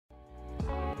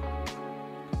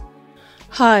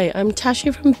Hi, I'm Tashi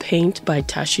from Paint by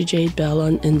Tashi Jade Bell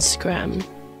on Instagram.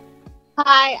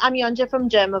 Hi, I'm Yonja from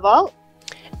Germavolt.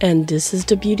 And this is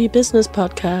the Beauty Business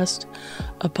Podcast,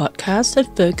 a podcast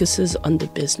that focuses on the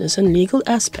business and legal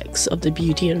aspects of the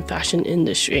beauty and fashion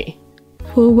industry.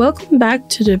 Well, welcome back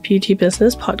to the Beauty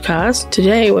Business Podcast.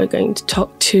 Today we're going to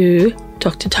talk to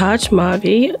Dr. Taj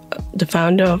Marvi, the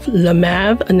founder of La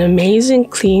Mave, an amazing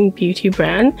clean beauty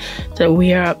brand that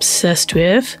we are obsessed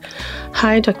with.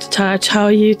 Hi, Dr. Taj, how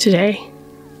are you today?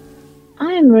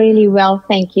 I'm really well,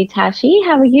 thank you, Tashi.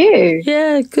 How are you?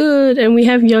 Yeah, good. And we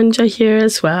have Yonja here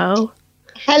as well.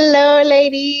 Hello,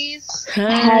 ladies.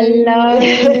 Hi. Hello.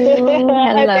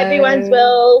 I hope everyone's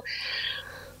well.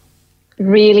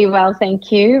 Really well,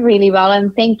 thank you. Really well.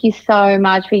 And thank you so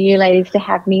much for you ladies to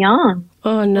have me on.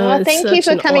 Oh, no, Well, thank you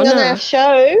for coming on our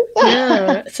show.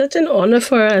 Yeah, it's such an honor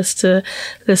for us to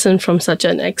listen from such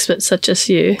an expert such as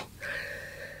you.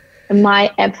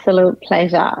 My absolute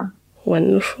pleasure.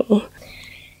 Wonderful.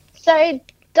 So,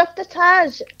 Dr.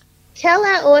 Taj, tell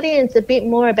our audience a bit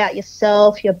more about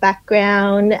yourself, your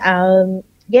background. How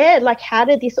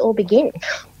did this all begin?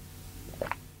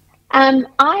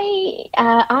 I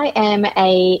am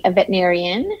a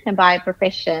veterinarian by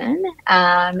profession,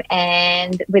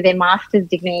 and with a master's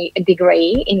degree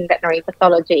in veterinary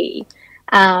pathology.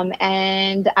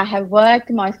 And I have worked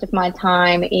most of my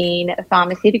time in the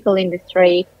pharmaceutical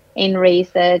industry in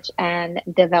research and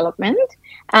development.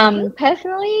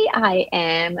 Personally, I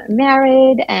am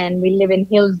married and we live in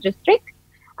Hills District.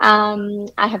 I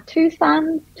have two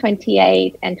sons,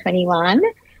 28 and 21.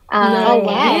 Oh,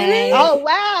 wow. Really? Oh,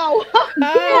 wow.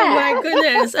 Oh, my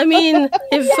goodness. I mean,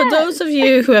 for those of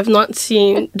you who have not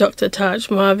seen Dr. Taj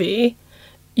Marvi,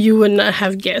 you would not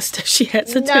have guessed that she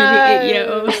has a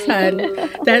 28-year-old son.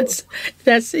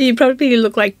 That's you probably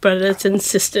look like brothers and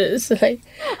sisters. Like,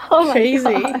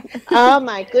 crazy. Oh,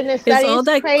 my goodness. It's all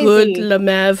that crazy. good La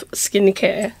Mave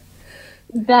skincare.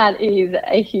 That is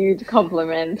a huge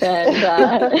compliment.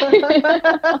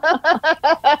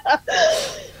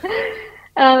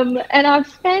 And I've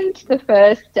spent the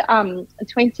first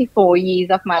 24 years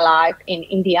of my life in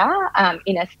India,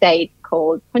 in a state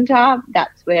called Punjab.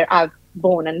 That's where I've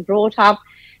born and brought up.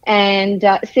 And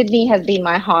Sydney has been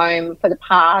my home for the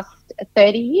past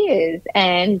 30 years.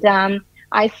 And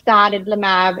I started La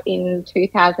Mave in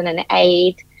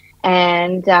 2008.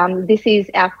 And this is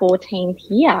our 14th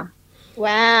year.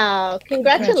 Wow.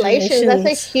 Congratulations. That's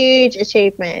a huge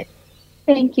achievement.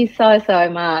 Thank you so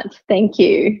much. Thank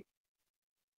you.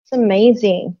 It's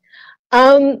amazing.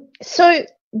 So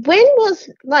when was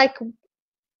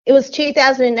it was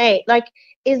 2008,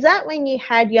 is that when you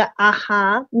had your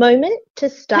aha moment to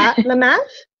start La Mave?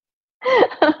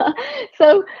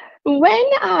 So when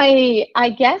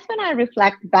I guess when I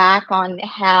reflect back on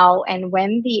how and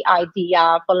when the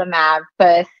idea for La Mave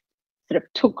first sort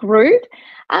of took root,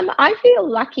 I feel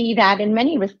lucky that in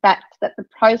many respects that the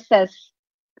process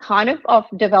kind of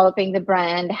developing the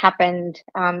brand happened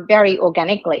very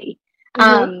organically.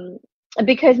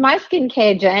 Because my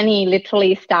skincare journey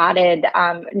literally started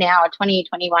now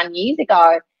 21 years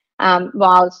ago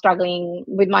while struggling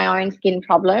with my own skin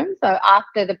problems. So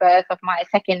after the birth of my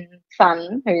second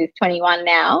son, who's 21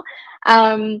 now,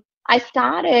 I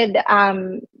started,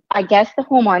 I guess, the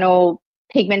hormonal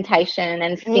pigmentation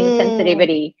and skin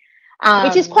sensitivity.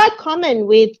 Which is quite common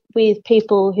with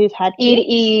people who've had kids.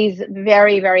 It is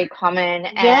very, very common.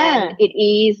 And it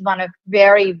is one of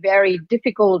very, very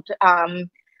difficult,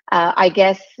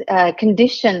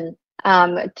 condition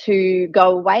to go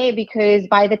away, because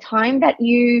by the time that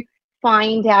you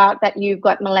find out that you've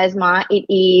got melasma, it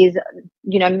is,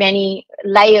 many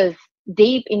layers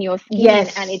deep in your skin.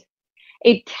 Yes. And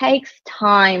it takes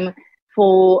time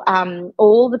for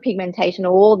all the pigmentation,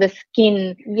 all the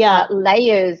skin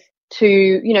layers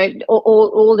to,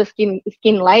 all the skin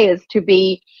layers to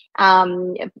be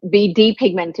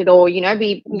depigmented or,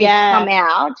 come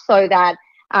out, so that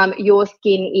your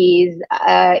skin is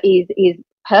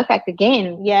perfect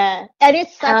again. Yeah. And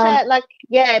it's such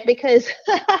because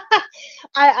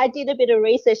I did a bit of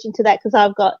research into that, because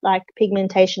I've got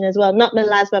pigmentation as well, not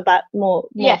melasma, but more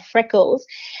freckles.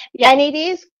 Yeah. And it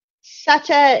is such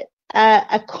a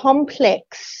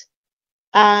complex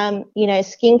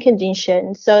skin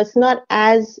condition. So it's not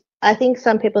as, I think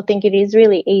some people think it is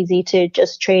really easy to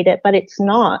just treat it, but it's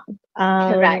not.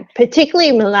 Correct.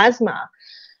 Particularly melasma.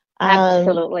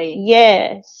 Absolutely.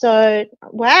 Yeah. So,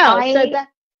 wow.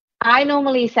 I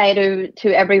normally say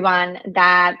to everyone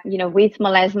that, with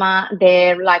melasma,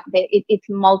 it's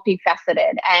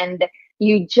multifaceted, and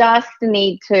you just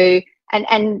need to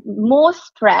and more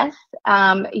stress,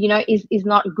 is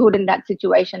not good in that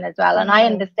situation as well. And I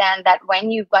understand that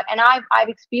when you've got, and I've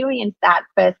experienced that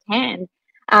firsthand.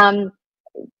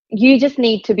 You just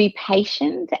need to be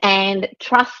patient and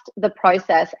trust the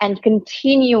process and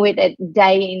continue with it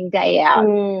day in, day out.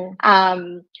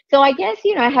 So I guess,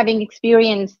 having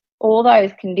experienced all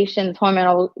those conditions,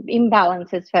 hormonal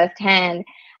imbalances firsthand,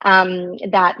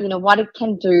 that, what it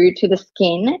can do to the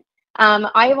skin,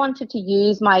 I wanted to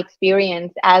use my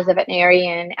experience as a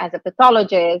veterinarian, as a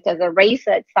pathologist, as a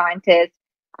research scientist,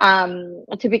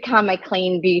 to become a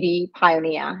clean beauty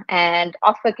pioneer and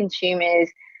offer consumers,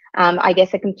 I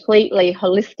guess, a completely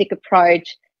holistic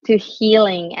approach to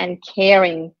healing and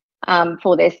caring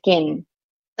for their skin.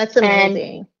 That's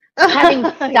amazing. Having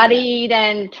studied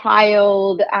and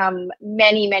trialed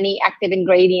many, many active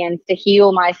ingredients to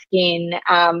heal my skin,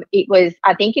 I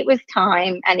think it was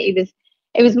time, and it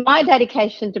was my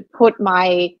dedication to put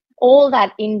all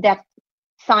that in-depth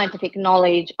scientific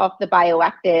knowledge of the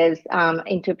bioactives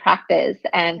into practice,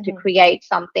 and to create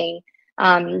something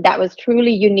that was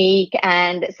truly unique,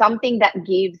 and something that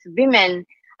gives women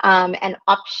an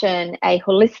option, a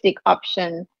holistic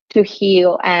option to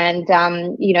heal and,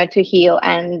 to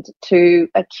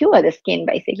cure the skin,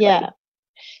 basically. Yeah.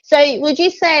 So would you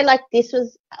say this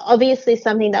was obviously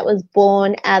something that was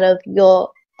born out of your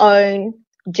own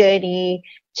journey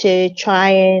to try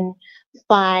and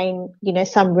find,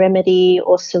 some remedy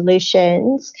or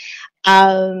solutions,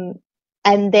 and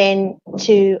then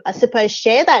to, I suppose,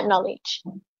 share that knowledge?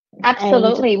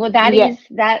 Absolutely. Well, that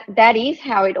is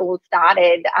how it all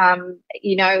started. I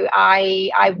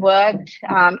worked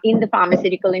in the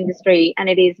pharmaceutical industry, and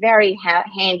it is very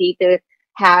handy to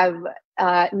have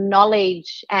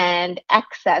knowledge and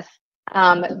access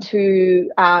to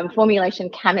formulation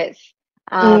chemists.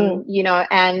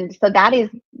 And so that is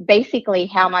basically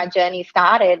how my journey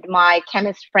started. My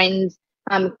chemist friends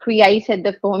created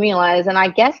the formulas, and I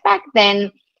guess back then,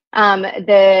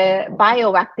 the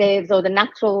bioactives or the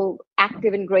natural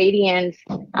active ingredients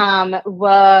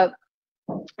were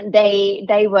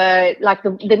like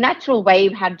the natural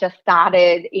wave had just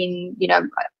started in,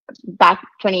 back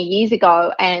 20 years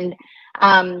ago. And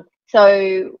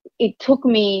so it took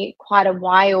me quite a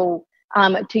while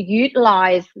to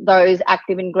utilize those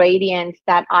active ingredients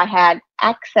that I had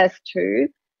access to,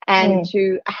 and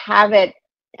to have it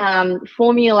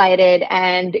formulated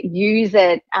and use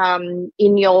it on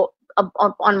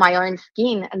my own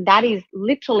skin. And that is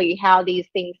literally how these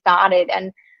things started.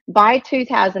 And by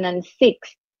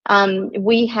 2006,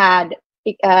 we had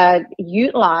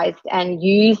utilized and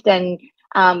used and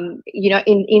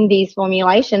in these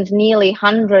formulations nearly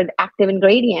 100 active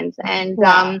ingredients. And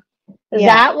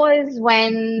that was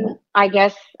when I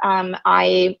guess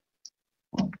I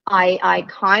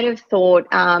kind of thought,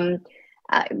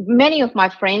 many of my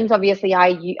friends, obviously,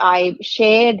 I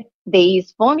shared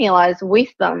these formulas with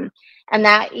them, and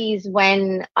that is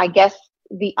when I guess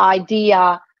the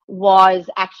idea was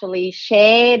actually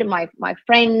shared. My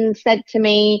friend said to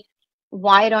me,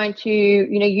 "Why don't you?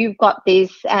 You've got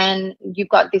this, and you've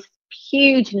got this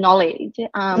huge knowledge.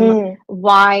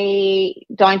 Why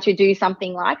don't you do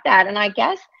something like that?" And I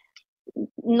guess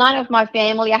none of my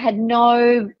family. I had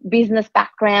no business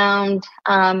background.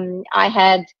 I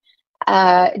had.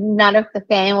 None of the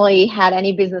family had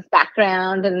any business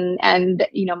background, and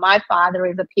my father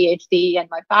is a PhD and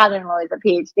my father-in-law is a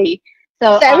PhD.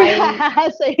 So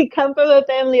you come from a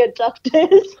family of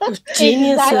doctors.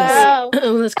 Geniuses. Wow.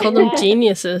 Let's call them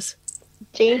geniuses.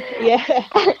 Yeah.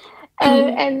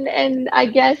 And I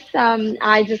guess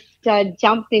I just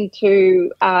jumped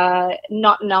into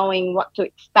not knowing what to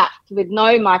expect, with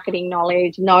no marketing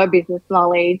knowledge, no business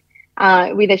knowledge.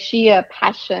 With a sheer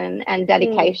passion and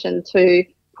dedication to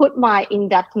put my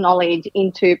in-depth knowledge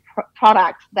into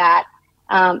products that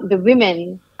the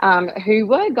women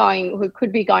who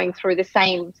could be going through the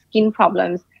same skin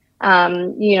problems,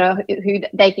 who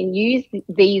they can use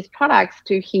these products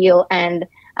to heal and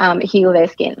heal their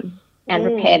skin and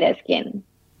repair their skin.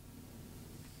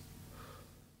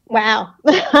 Wow.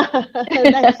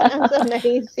 That sounds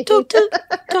amazing.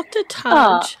 Dr.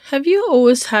 Taj, have you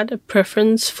always had a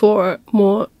preference for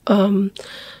more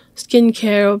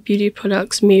skincare or beauty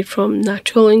products made from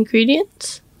natural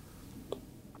ingredients?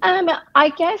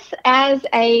 I guess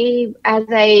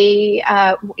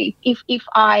if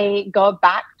I go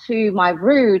back to my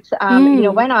roots,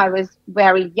 when I was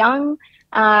very young,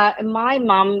 my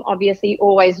mum obviously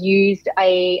always used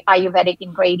Ayurvedic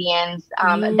ingredients.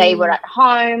 They were at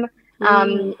home.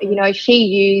 She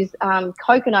used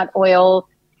coconut oil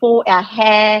for our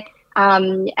hair,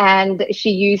 and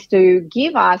she used to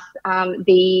give us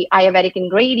the Ayurvedic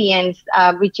ingredients,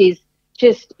 which is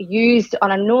just used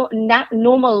on a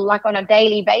normal, like on a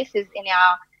daily basis in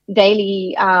our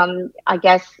daily,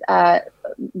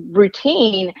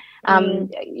 routine.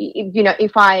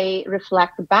 If I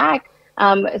reflect back,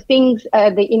 things,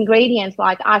 the ingredients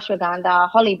like ashwagandha,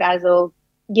 holy basil,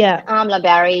 amla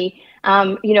berry,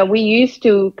 we used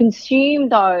to consume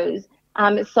those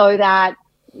so that,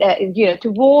 to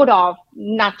ward off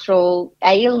natural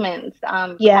ailments,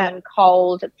 common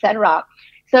cold, etc.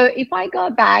 So if I go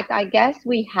back, I guess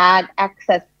we had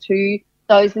access to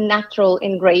those natural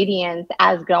ingredients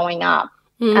as growing up.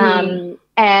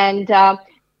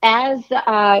 As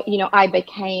I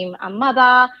became a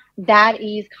mother, that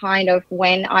is kind of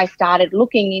when I started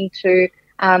looking into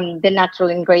the natural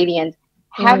ingredients.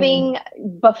 Having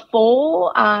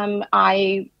before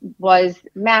I was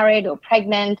married or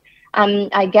pregnant,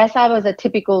 I guess I was a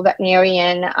typical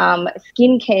veterinarian.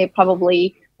 Skincare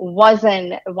probably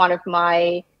wasn't one of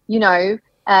my,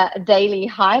 daily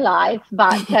highlights,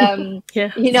 but I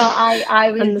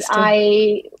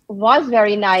was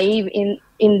very naive in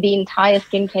the entire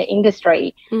skincare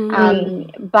industry.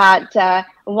 But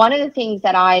one of the things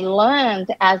that I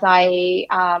learned as I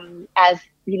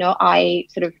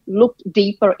sort of looked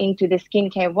deeper into the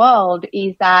skincare world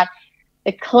is that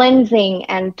the cleansing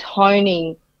and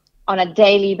toning on a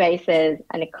daily basis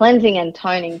and a cleansing and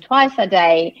toning twice a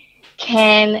day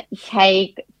can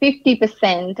take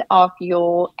 50% of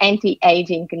your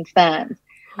anti-aging concerns.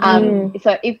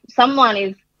 So if someone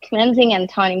is cleansing and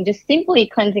toning, just simply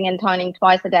cleansing and toning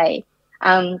twice a day,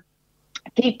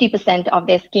 50% of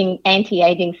their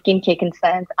anti-aging skincare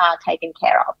concerns are taken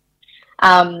care of.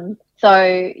 So,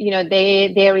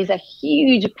 there is a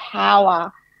huge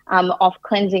power of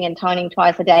cleansing and toning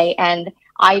twice a day. And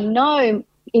I know,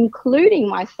 including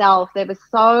myself, there were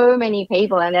so many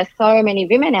people and there's so many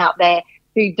women out there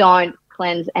who don't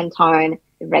cleanse and tone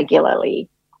regularly.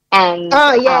 And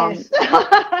yes.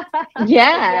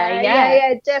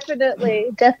 Yeah,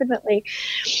 definitely.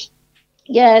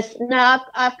 Yes. No,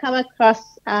 I've come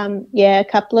across a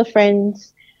couple of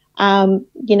friends,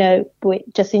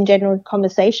 just in general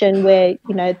conversation where,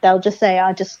 they'll just say,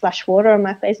 I just splash water on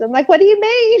my face. I'm like, what do you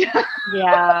mean?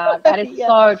 Yeah, that is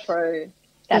so true.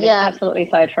 That is absolutely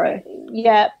so true.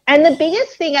 Yeah. And the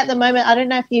biggest thing at the moment, I don't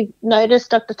know if you've noticed,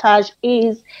 Dr. Taj,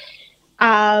 is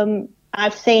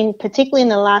I've seen, particularly in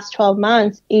the last 12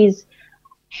 months, is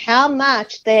how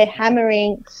much they're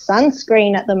hammering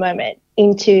sunscreen at the moment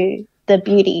into the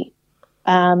beauty.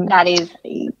 That is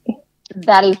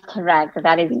correct.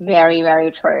 That is very,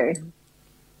 very true.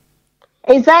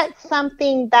 Is that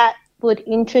something that would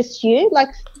interest you, like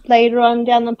later on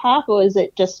down the path, or is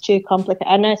it just too complicated?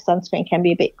 I know sunscreen can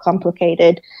be a bit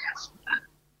complicated.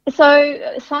 So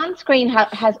sunscreen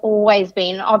has always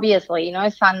been, obviously,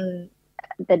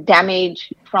 the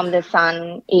damage from the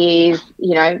sun is,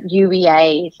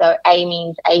 UVA. So A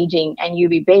means aging and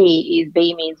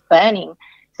B means burning.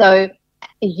 So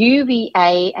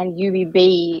UVA and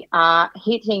UVB are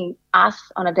hitting us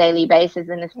on a daily basis,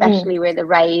 and especially where the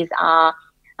rays are,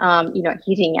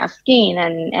 hitting our skin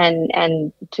and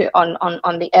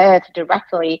on the earth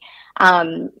directly.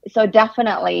 So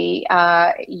definitely,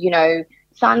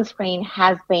 sunscreen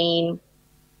has been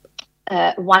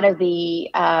one of the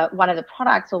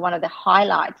products or one of the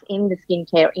highlights in the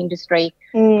skincare industry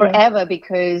forever,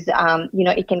 because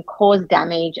it can cause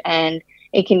damage and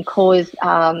it can cause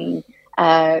harm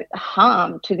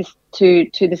to the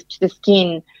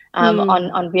skin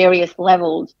on various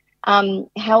levels.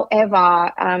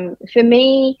 However, for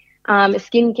me,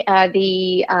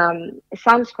 the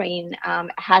sunscreen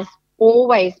has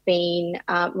always been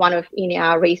in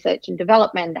our research and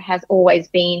development, has always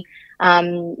been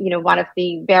one of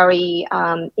the very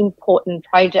important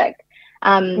projects.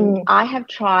 I have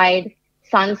tried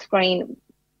sunscreen,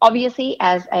 obviously,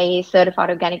 as a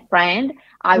certified organic brand.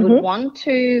 I would want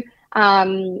to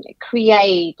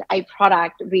create a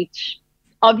product which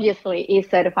obviously is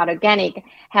certified organic.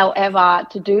 However,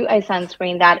 to do a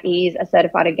sunscreen that is a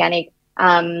certified organic,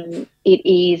 it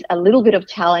is a little bit of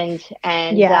challenge.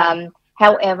 And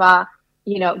however,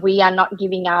 we are not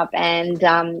giving up, and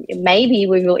maybe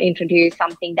we will introduce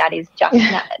something that is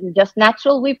just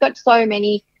natural. We've got so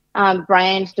many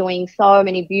brands doing so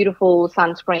many beautiful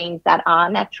sunscreens that are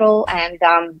natural, and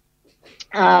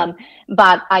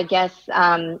but I guess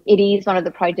it is one of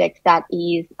the projects that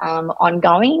is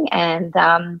ongoing, and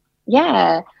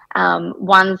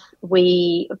once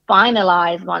we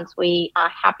finalize, once we are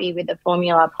happy with the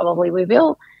formula, probably we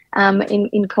will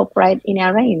incorporate in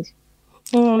our range.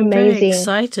 Oh, I'm very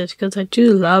excited because I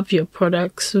do love your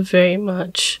products very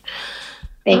much.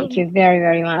 Thank you very,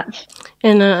 very much.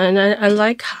 And I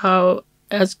like how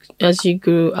as you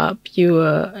grew up, you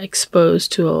were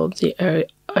exposed to all the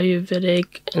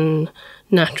Ayurvedic and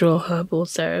natural herbal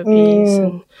therapies,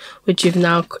 and which you've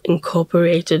now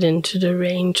incorporated into the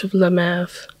range of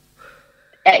Lemav.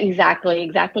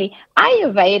 Exactly.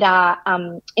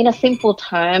 Ayurveda, in a simple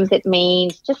terms, it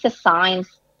means just a science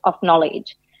of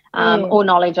knowledge, or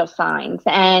knowledge of science.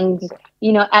 And,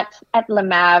 you know, at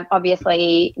Lemav,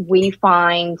 obviously, we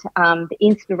find the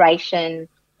inspiration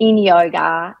in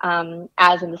yoga,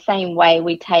 as in the same way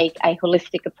we take a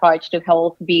holistic approach to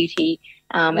health, beauty,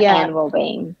 and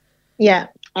well-being. Yeah.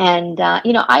 And,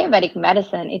 you know, Ayurvedic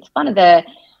medicine, it's one of the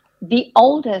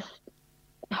oldest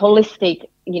holistic,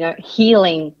 you know,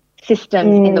 healing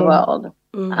systems in the world.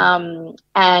 You know,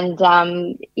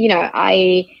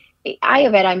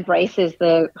 Ayurveda embraces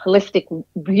the holistic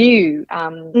view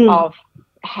of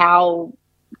how,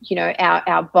 you know,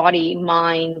 our body,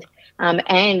 mind,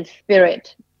 and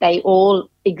spirit, they all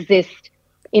exist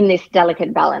in this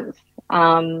delicate balance.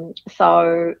 So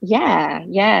so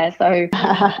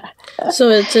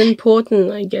it's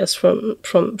important, I guess,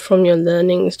 from your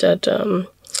learnings that to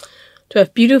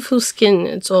have beautiful skin,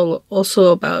 it's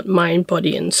also about mind,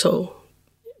 body, and soul.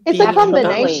 It's a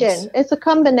combination. It's a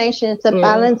combination. It's a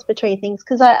balance between things.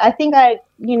 Because I think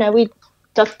with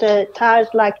Dr. Taj,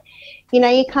 like, you know,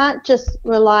 you can't just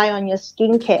rely on your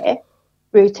skincare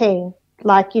routine.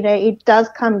 Like, you know, it does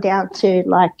come down to,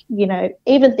 like, you know,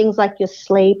 even things like your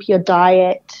sleep, your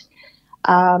diet,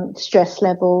 stress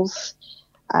levels.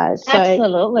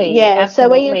 Absolutely. Yeah. Absolutely. So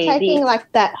when you're taking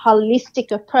like that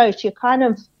holistic approach, you're kind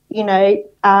of, you know,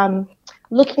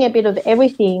 looking at a bit of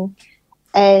everything.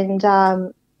 And,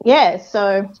 so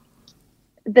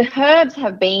the herbs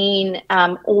have been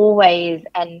always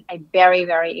a very,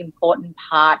 very important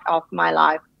part of my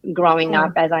life growing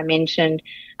up, as I mentioned.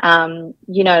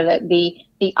 You know, the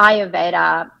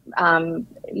Ayurveda,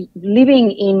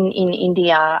 living in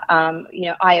India, you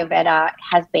know, Ayurveda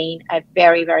has been a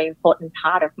very, very important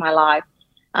part of my life.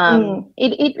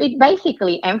 It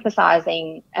basically emphasized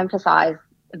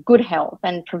good health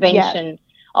and prevention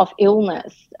of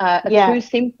illness through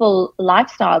simple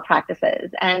lifestyle practices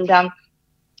and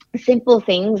simple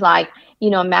things like, you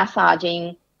know,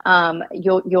 massaging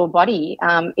your body.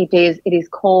 It is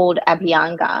called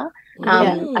Abhyanga,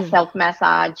 a self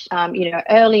massage. You know,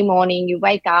 early morning you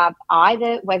wake up,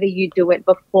 either whether you do it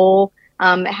before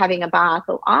having a bath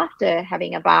or after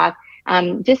having a bath,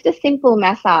 just a simple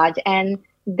massage, and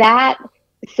that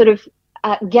sort of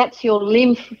gets your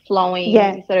lymph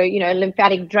flowing. So, you know,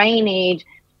 lymphatic drainage.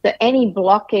 So any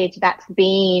blockage that's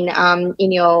been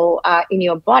in your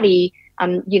body,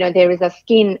 you know, there is a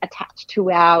skin attached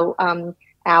to our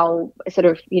sort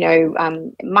of, you know,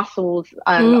 muscles,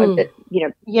 you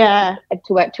know,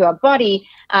 to our body.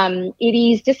 It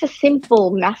is just a simple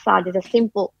massage. It's a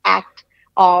simple act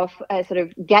of sort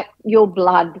of get your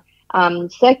blood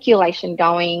circulation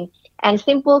going, and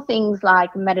simple things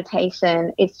like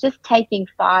meditation. It's just taking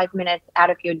 5 minutes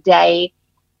out of your day,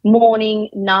 morning,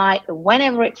 night,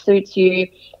 whenever it suits you,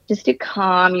 just to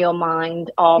calm your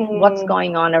mind of what's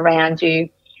going on around you.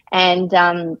 And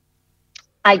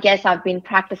I guess I've been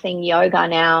practicing yoga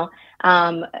now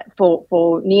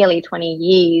for nearly 20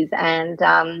 years, and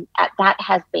that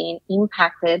has been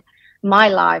impacted my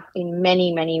life in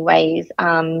many, many ways.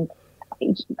 And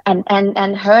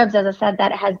herbs, as I said,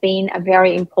 that has been a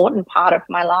very important part of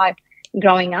my life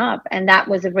growing up, and that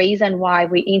was the reason why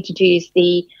we introduced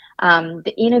the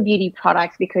Inner Beauty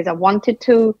products, because I wanted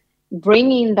to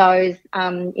bring in those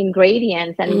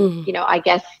ingredients, and you know, I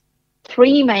guess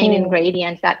 3 main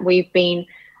ingredients that we've been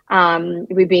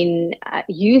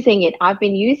using it. I've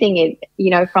been using it,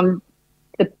 you know, from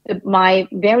my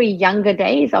very younger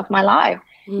days of my life,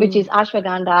 which is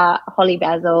ashwagandha, holy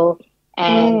basil,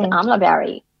 and amla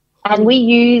berry. And we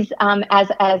use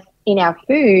as in our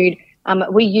food.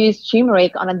 We use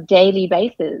turmeric on a daily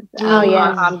basis.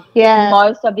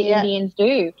 Most of the Indians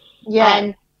do.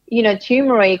 And, you know,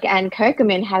 turmeric and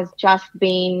curcumin has just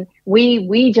been,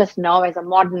 we just know as a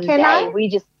modern Can I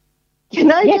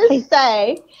just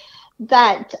say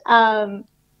that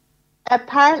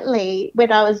apparently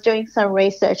when I was doing some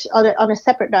research on a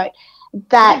separate note,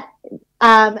 that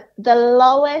the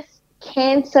lowest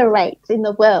cancer rates in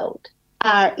the world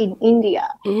are in India,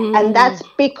 and that's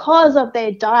because of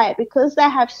their diet, because they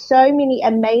have so many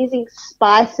amazing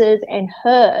spices and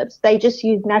herbs. They just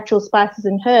use natural spices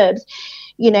and herbs,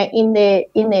 you know, in their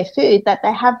food, that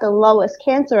they have the lowest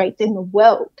cancer rates in the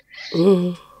world.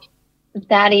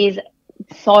 That is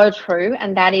so true,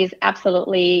 and that is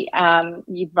absolutely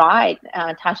you're right,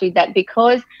 Tashi, that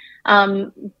because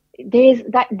there's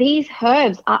that these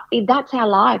herbs are, that's our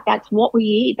life. That's what we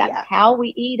eat. That's how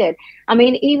we eat it. I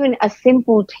mean, even a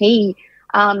simple tea,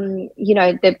 you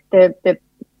know, the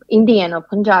Indian or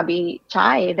Punjabi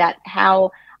chai, that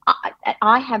how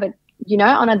I have it, you know,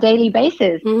 on a daily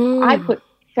basis. I put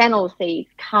fennel seeds,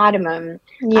 cardamom,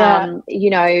 you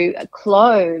know,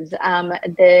 cloves,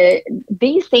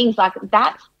 these things like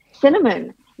that's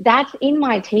cinnamon. That's in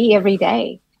my tea every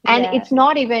day. And it's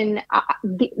not even,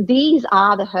 these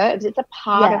are the herbs. It's a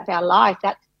part of our life.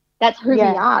 That's who we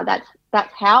are.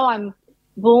 That's how I'm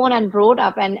born and brought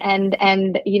up,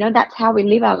 and you know, that's how we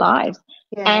live our lives.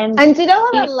 Yeah. And you know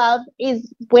what I love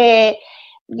is where,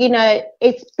 you know,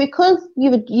 it's because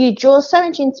you draw so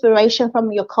much inspiration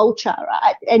from your culture,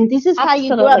 right? And this is how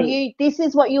you grew up. This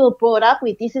is what you were brought up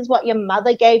with. This is what your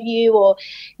mother gave you, or,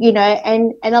 you know,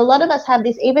 and a lot of us have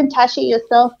this. Even Tasha,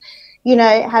 yourself, you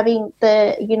know, having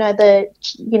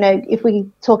if we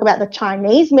talk about the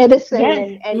Chinese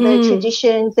medicine and the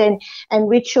traditions and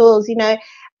rituals, you know,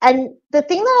 and the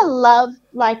thing that I love,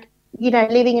 like, you know,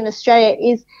 living in Australia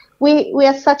is we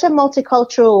are such a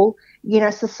multicultural, you know,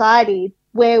 society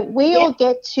where we all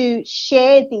get to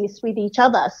share this with each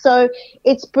other. So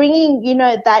it's bringing, you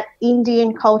know, that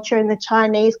Indian culture and the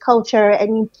Chinese culture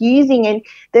and infusing, and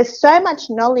there's so much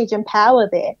knowledge and power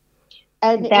there.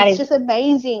 And it's just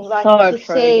amazing, like, to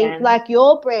see, like,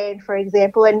 your brand, for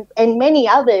example, and many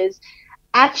others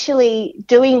actually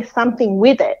doing something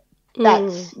with it.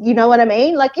 That's, you know what I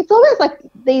mean? Like, it's almost like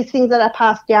these things that are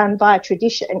passed down via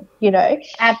tradition, you know?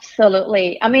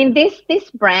 Absolutely. I mean, this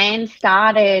brand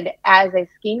started as a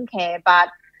skincare, but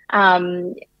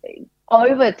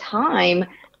over time,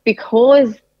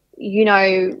 because, you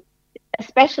know,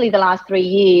 especially the last 3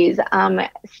 years,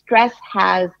 stress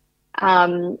has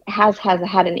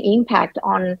had an impact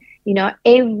on, you know,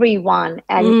 everyone,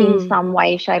 and in some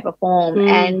way, shape or form.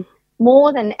 And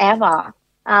more than ever,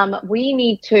 we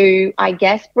need to, I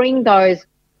guess, bring those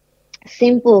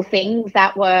simple things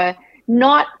that were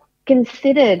not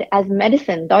considered as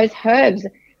medicine. Those herbs,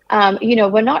 you know,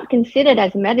 were not considered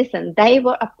as medicine. They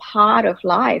were a part of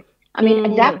life. I mean,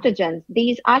 adaptogens,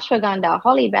 these ashwagandha,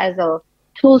 holy basil,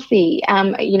 tulsi,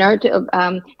 you know,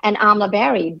 and amla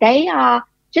berry, they are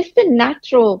just the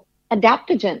natural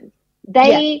adaptogens.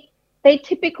 They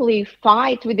typically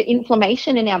fight with the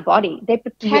inflammation in our body. They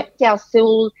protect our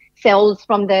cells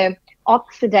from the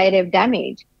oxidative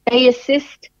damage. They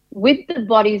assist with the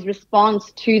body's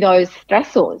response to those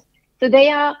stressors. So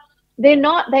they are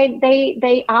adaptogens.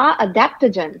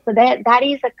 So that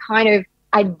is a kind of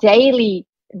a daily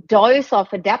dose of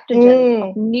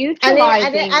adaptogens,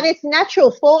 neutralizing, and its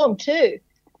natural form too.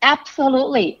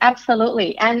 Absolutely. And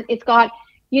it's got,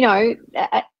 you know,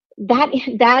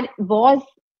 that was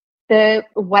the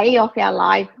way of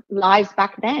our lives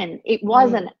back then. It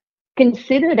wasn't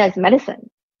considered as medicine.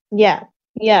 Yeah.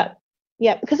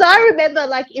 Because I remember,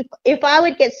 like, if I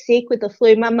would get sick with the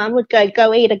flu, my mum would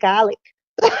go eat a garlic.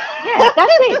 Yeah,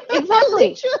 that's it.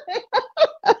 Exactly.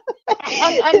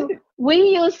 and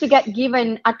we used to get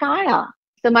given akaya.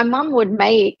 So my mum would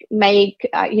make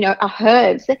you know,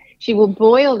 herbs. She would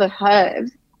boil the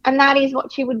herbs, and that is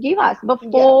what she would give us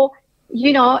before.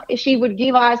 You know, she would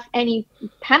give us any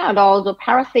Panadols or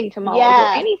paracetamol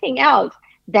or anything else.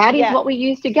 That is what we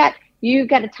used to get. You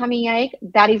get a tummy ache,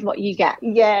 that is what you get.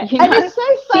 Yeah. You know? And it's so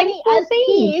funny, as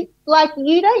kids, like,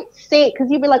 you don't see it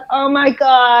because you'd be like, oh my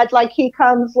God, like, here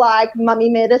comes, like, mummy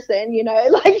medicine, you know,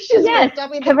 like, she's messed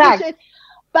up in the kitchen.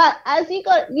 But as you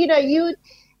got, you know, you would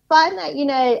find that, you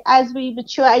know, as we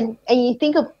mature and you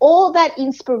think of all that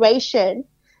inspiration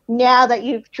now that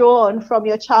you've drawn from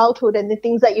your childhood and the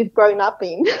things that you've grown up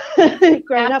in,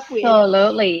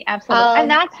 Absolutely.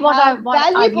 And that's what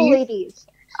valuable it is.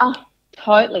 Oh,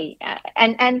 totally.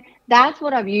 And that's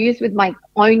what I've used with my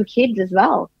own kids as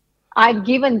well. I've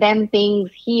given them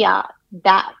things here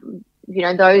that, you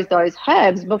know, those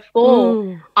herbs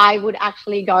before I would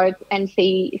actually go and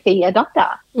see a doctor.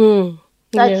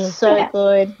 That's so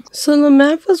good. So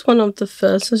Lamav was one of the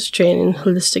first Australian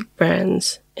holistic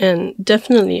brands, and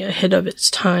definitely ahead of its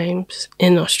times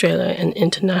in Australia and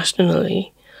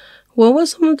internationally. What were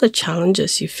some of the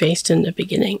challenges you faced in the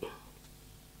beginning?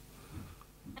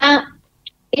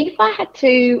 If I had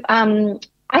to,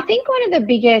 I think one of the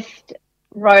biggest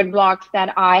roadblocks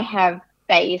that I have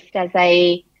faced as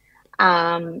a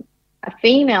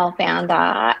female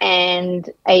founder and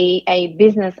a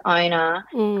business owner,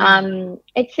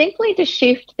 it's simply to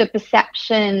shift the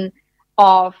perception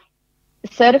of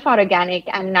certified organic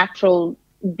and natural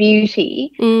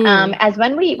beauty. As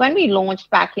when we launched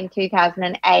back in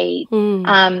 2008,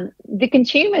 the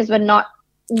consumers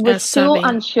were still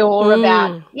unsure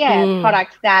about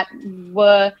products that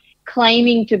were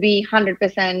claiming to be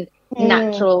 100%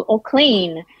 natural or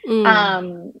clean.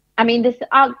 I mean,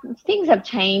 things have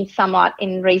changed somewhat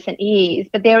in recent years,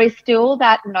 but there is still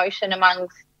that notion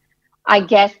amongst, I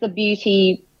guess, the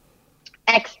beauty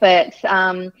experts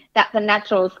that the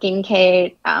natural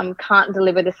skincare can't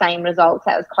deliver the same results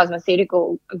as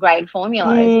cosmeceutical grade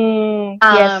formulas.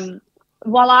 Yes.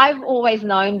 While I've always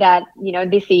known that,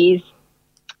 this is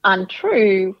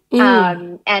untrue,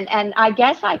 and I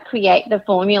guess I create the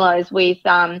formulas with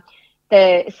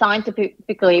the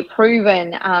scientifically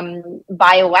proven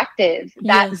bioactives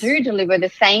that do deliver the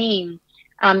same,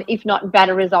 if not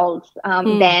better results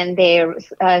than their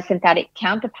synthetic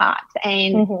counterparts.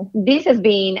 And this has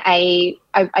been a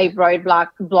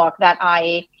roadblock that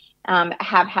I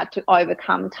have had to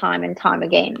overcome time and time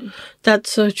again.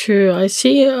 That's so true. I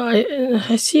see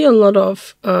a lot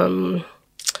of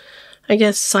I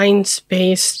guess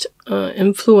science-based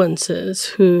influencers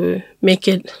who make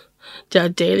it their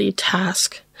daily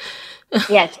task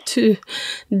to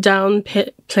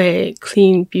downplay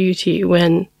clean beauty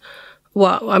when,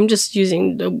 well, I'm just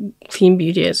using the clean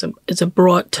beauty as a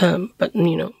broad term, but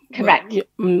correct,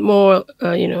 more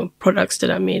products that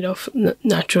are made of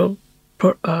natural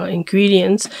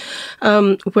ingredients.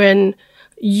 When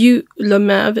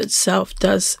LaMav itself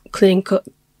does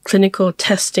clinical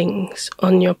testings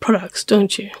on your products,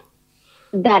 don't you?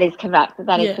 That is correct.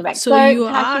 That is correct. So you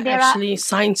are actually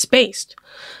science-based.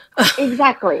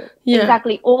 Exactly.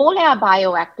 Exactly. All our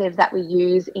bioactives that we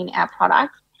use in our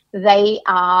products, they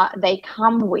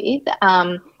come with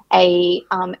a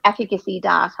efficacy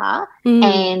data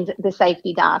and the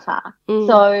safety data.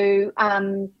 So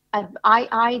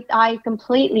I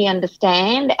completely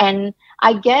understand, and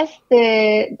I guess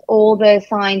all the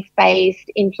science-based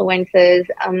influencers,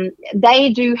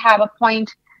 they do have a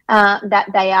point that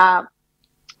they are.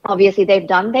 Obviously, they've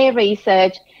done their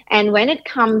research, and when it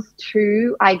comes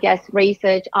to, I guess,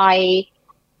 research,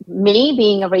 me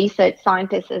being a research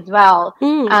scientist as well,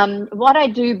 what I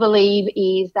do believe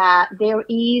is that there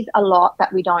is a lot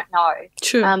that we don't know.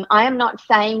 True. I am not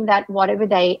saying that whatever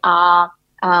they are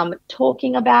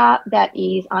talking about that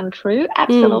is untrue.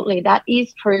 Absolutely, that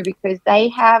is true, because they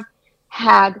have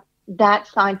had that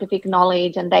scientific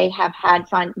knowledge and they have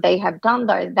done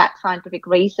that scientific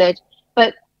research.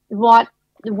 But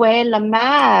where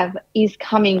LaMav is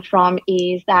coming from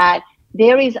is that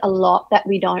there is a lot that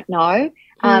we don't know.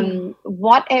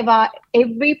 Whatever,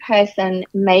 every person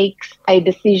makes a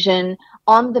decision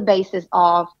on the basis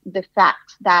of the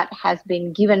fact that has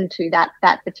been given to that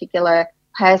particular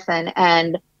person,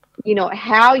 and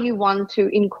how you want to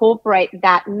incorporate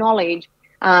that knowledge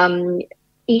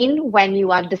in when you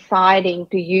are deciding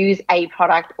to use a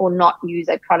product or not use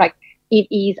a product. It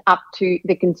is up to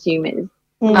the consumers.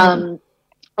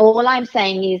 All I'm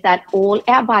saying is that all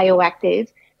our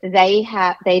bioactives,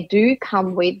 they do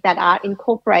come with, that are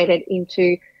incorporated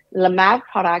into LaMav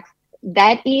products.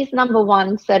 That is, number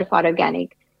one, certified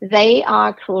organic. They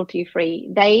are cruelty free.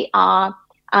 They are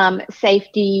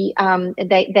safety.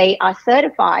 They are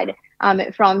certified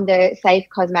from the Safe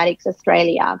Cosmetics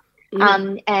Australia.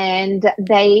 And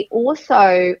they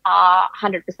also are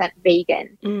 100%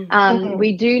 vegan.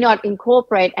 We do not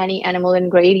incorporate any animal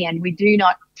ingredient. We do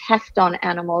not test on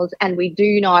animals, and we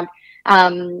do not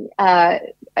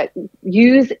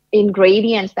use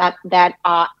ingredients that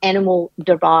are animal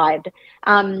derived.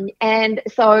 And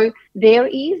so there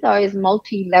is those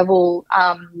multi-level,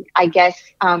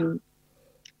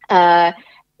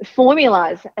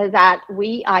 formulas that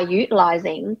we are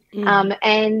utilizing.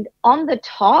 And on the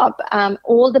top,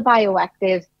 all the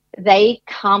bioactives, they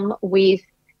come with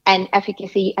an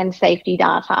efficacy and safety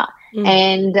data.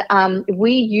 And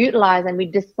we utilize and we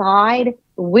decide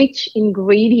which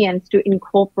ingredients to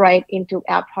incorporate into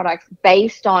our products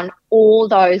based on all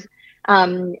those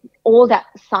all that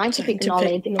scientific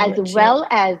knowledge as well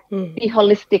as the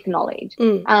holistic knowledge.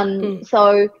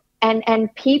 So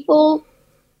and people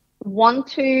want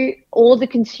to, all the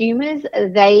consumers,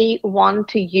 they want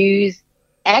to use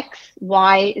X,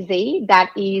 Y, Z. That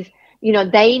is,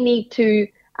 they need to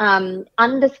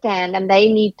understand, and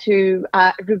they need to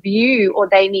review, or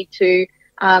they need to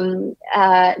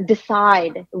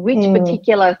decide which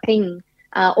particular thing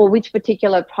or which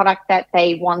particular product that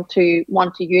they want to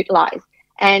utilize.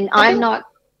 And I'm not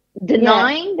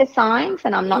denying the science,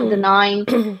 and I'm not denying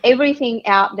everything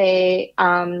out there.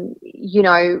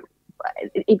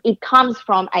 It comes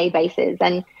from a basis,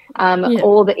 and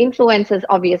all the influencers,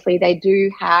 obviously, they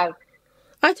do have.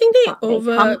 I think they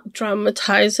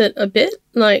over-dramatize it a bit.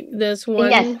 Like, there's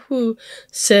one who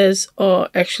says,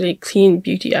 actually, clean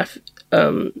beauty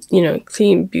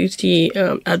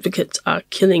advocates are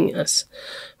killing us,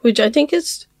 which I think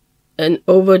is an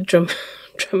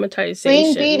dramatization.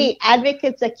 Green beauty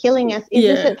advocates are killing us. Is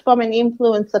this it from an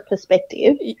influencer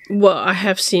perspective? Well, I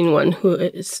have seen one who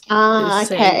is okay.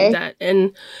 saying that,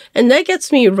 and that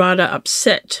gets me rather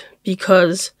upset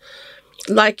because,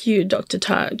 like you, Dr.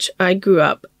 Taj, I grew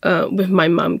up with my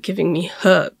mum giving me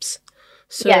herbs.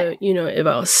 So, you know, if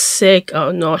I was sick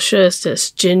or nauseous,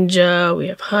 there's ginger, we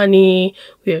have honey,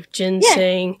 we have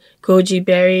ginseng, goji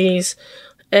berries.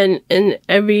 And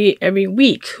every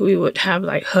week we would have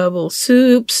like herbal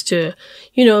soups to,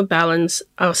 you know, balance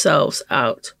ourselves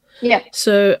out. Yeah.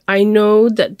 So I know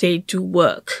that they do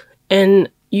work. And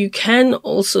you can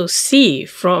also see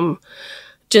from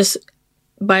just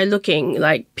by looking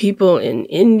like people in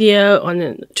India on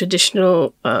a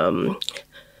traditional,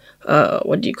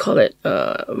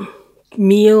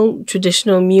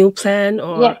 traditional meal plan,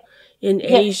 or in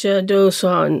Asia, those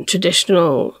on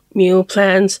traditional meal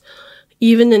plans.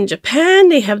 Even in Japan,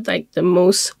 they have like the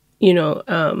most, you know,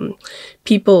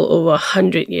 people over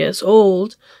 100 years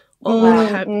old,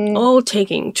 all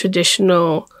taking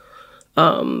traditional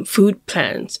food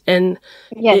plans, and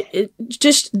it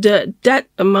just that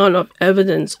amount of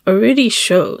evidence already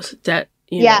shows that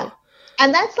you know.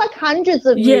 And that's like hundreds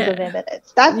of years of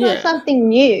evidence. That's not something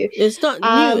new. It's not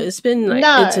new. It's been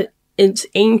like it's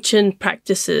ancient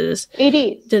practices. It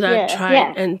is that are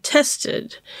tried and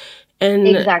tested. And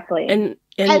exactly. And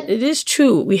it is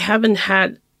true. We haven't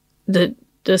had the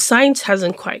science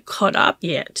hasn't quite caught up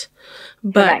yet.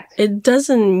 But it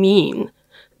doesn't mean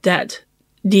that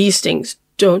these things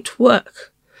don't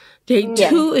work. They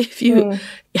do if you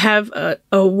have a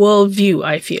worldview,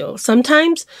 I feel.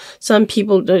 Sometimes some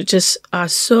people are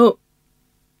so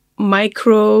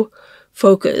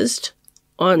micro-focused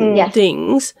on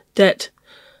things that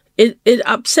it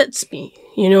upsets me.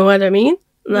 You know what I mean?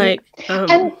 Like,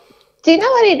 and do you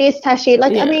know what it is, Tashi?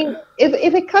 Like, I mean,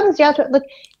 if it comes down to it, look,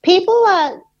 people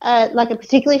are, like,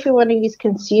 particularly if you want to use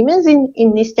consumers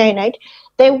in this day and age,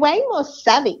 they're way more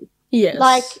savvy. Yes.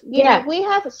 Like, you know, we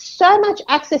have so much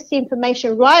access to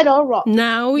information, right or wrong.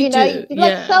 Now we do.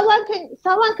 Like, someone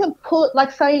can put, like,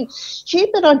 something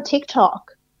stupid on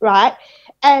TikTok, right?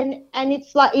 And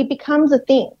it's like, it becomes a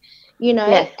thing, you know?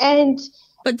 Yes.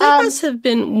 But that must have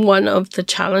been one of the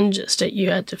challenges that you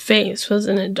had to face,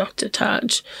 wasn't it, Dr.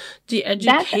 Taj? The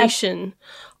education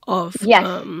of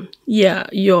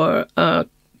your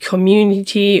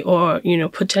community, or, you know,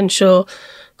 potential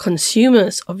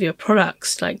consumers of your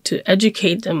products, like to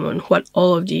educate them on what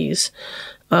all of these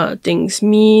things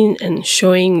mean, and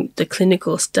showing the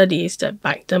clinical studies that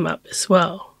back them up as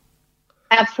well.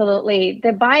 Absolutely.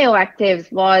 The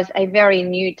bioactives was a very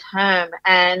new term.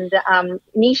 And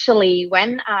initially,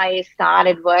 when I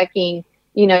started working,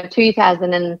 you know,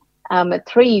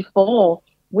 2003, 4,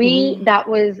 that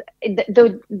was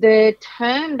the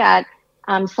term that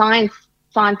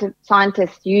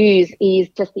scientists use is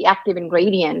just the active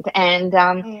ingredient. And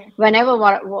whenever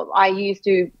what I used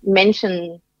to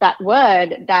mention that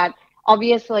word, that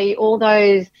obviously all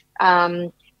those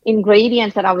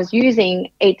ingredients that I was using,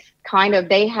 it's kind of,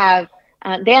 they have,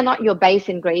 they're not your base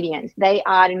ingredients. They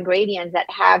are ingredients that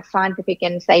have scientific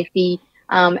and safety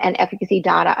and efficacy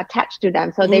data attached to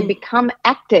them. So they become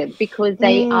active because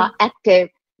they are active.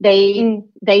 They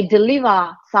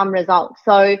deliver some results.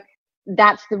 So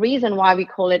that's the reason why we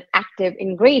call it active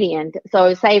ingredient.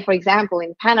 So say, for example,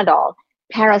 in Panadol,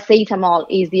 paracetamol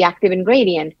is the active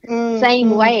ingredient.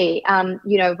 Same way,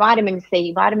 you know, vitamin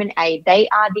C, vitamin A, they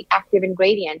are the active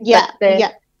ingredients. But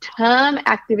the term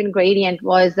active ingredient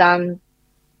was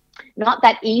not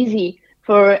that easy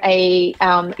for a,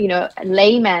 you know,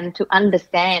 layman to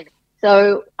understand.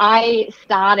 So I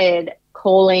started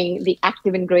calling the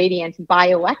active ingredients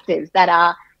bioactives, that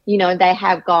are, you know, they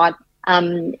have got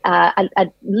a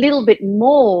little bit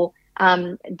more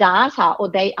data, or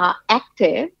they are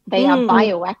active, they are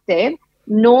bioactive,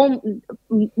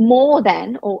 more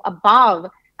than or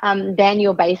above than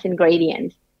your base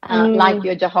ingredients, like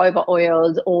your jojoba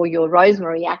oils or your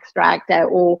rosemary extract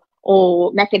or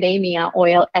macadamia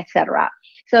oil, etc.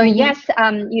 So yes,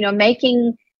 you know,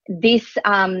 making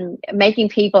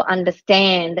people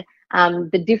understand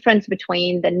the difference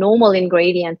between the normal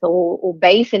ingredients or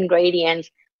base ingredients,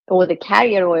 or the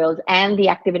carrier oils, and the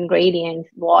active ingredients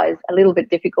was a little bit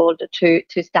difficult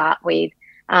to start with.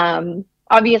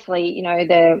 Obviously, you know,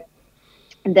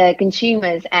 the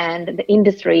consumers and the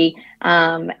industry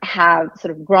have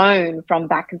sort of grown from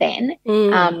back then.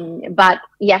 But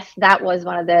yes, that was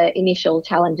one of the initial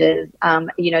challenges,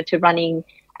 you know, to running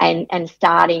and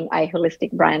starting a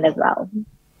holistic brand as well.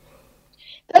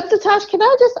 Dr. Tash, can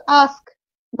I just ask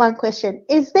one question?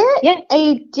 Is there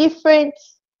a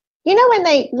difference you know, when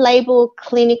they label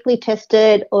clinically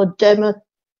tested or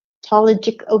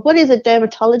dermatologic, or what is a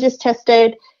dermatologist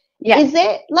tested? Yeah. Is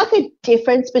there like a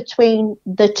difference between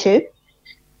the two?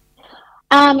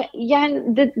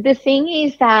 The thing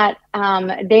is that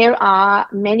there are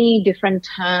many different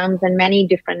terms and many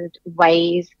different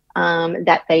ways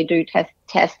that they do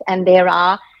test, and there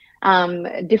are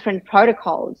different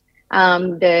protocols.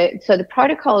 So the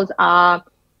protocols are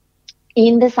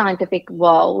in the scientific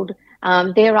world.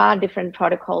 There are different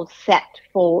protocols set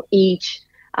for each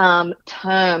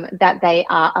term that they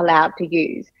are allowed to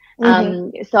use.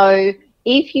 So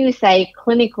if you say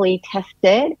clinically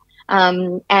tested,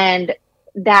 and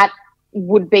that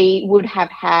would have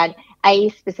had a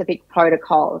specific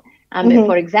protocol.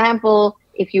 For example,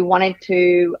 if you wanted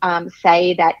to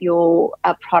say that your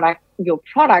product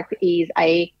is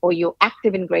or your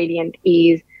active ingredient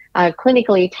is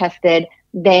clinically tested,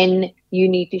 then you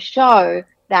need to show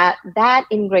that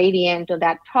ingredient or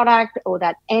that product or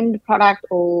that end product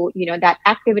or, you know, that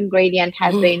active ingredient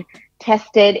has been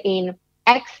tested in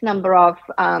X number of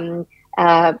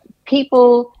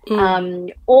people,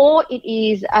 or it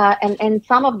is, and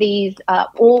some of these,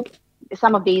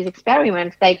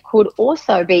 experiments, they could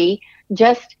also be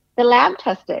just the lab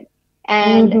tested,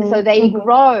 and so they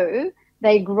grow,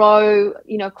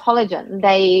 you know, collagen.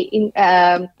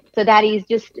 So that is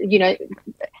just, you know,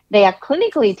 they are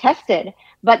clinically tested,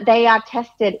 but they are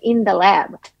tested in the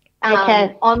lab.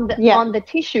 On the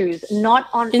tissues, not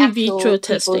on in vitro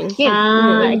testing.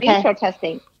 In vitro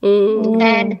testing.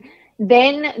 And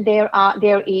then there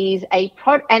is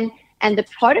and the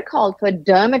protocol for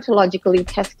dermatologically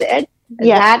tested,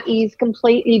 that is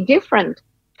completely different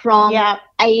from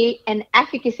an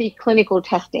efficacy clinical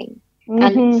testing.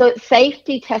 And so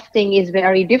safety testing is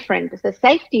very different. So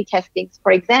safety testing,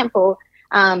 for example,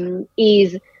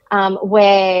 is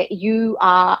where you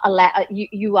are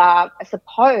you are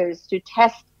supposed to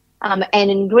test an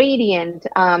ingredient,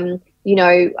 1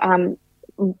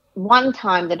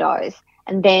 time the dose,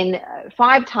 and then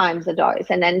 5 times the dose,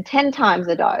 and then 10 times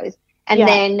the dose, and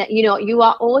then you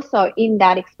are also in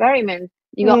that experiment.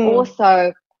 You are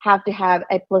also have to have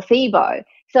a placebo.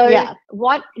 So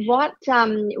what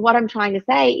I'm trying to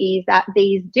say is that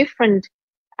these different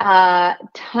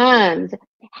terms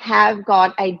have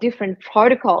got a different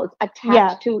protocols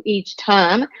attached to each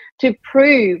term to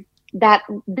prove that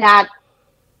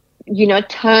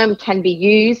term can be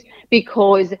used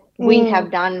because we have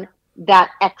done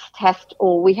that X test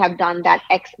or we have done that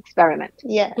X experiment.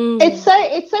 It's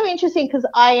so interesting because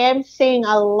I am seeing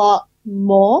a lot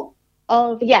more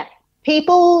of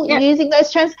people using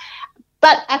those terms,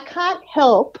 but I can't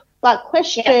help but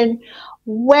question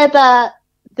whether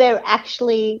they're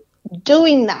actually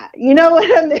doing that. You know what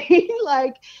I mean?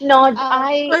 Like, no,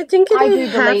 I think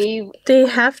they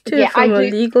have to from a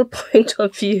legal point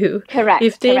of view. Correct.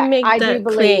 If they make that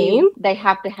claim, they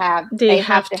have to have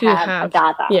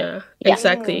data. Yeah,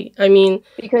 exactly. I mean,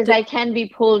 because they can be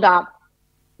pulled up,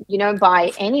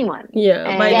 by anyone.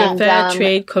 Yeah, by the Fair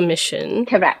Trade Commission.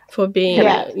 Correct. For being,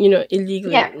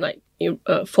 illegally,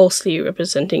 falsely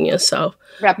representing yourself.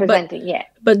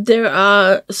 But there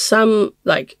are some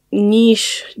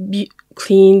niche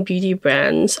clean beauty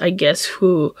brands, I guess,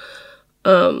 who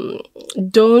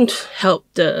don't help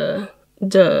the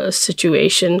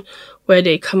situation where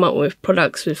they come up with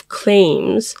products with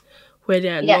claims where they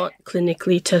are not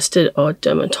clinically tested or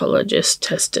dermatologist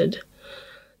tested.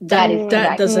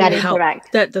 That doesn't help.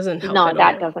 Correct. That doesn't help. No,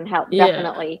 that doesn't help.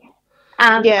 Definitely.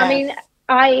 I mean,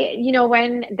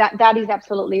 when that is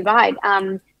absolutely right.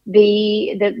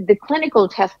 The clinical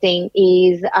testing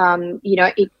is,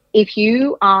 if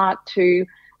you are to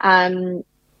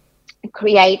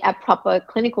create a proper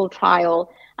clinical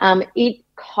trial, it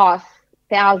costs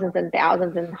thousands and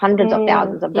thousands and hundreds of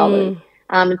thousands of dollars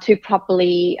to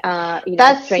properly,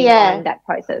 streamline that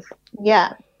process.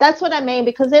 Yeah. That's what I mean,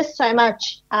 because there's so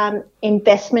much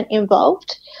investment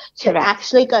involved to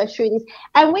actually go through this.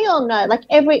 And we all know,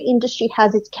 every industry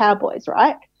has its cowboys,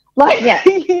 right?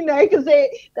 Because they're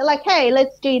like, hey,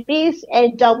 let's do this,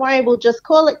 and don't worry, we'll just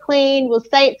call it clean. We'll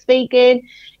say it's vegan,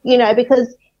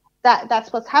 because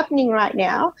that's what's happening right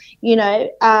now,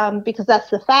 because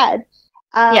that's the fad.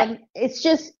 It's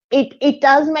just, it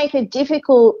does make it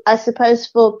difficult, I suppose,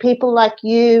 for people like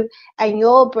you and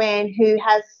your brand who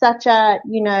has such a,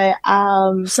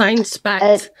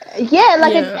 science-backed.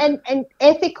 An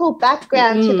ethical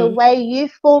background to the way you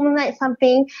formulate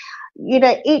something.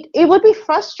 It would be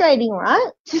frustrating,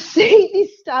 right, to see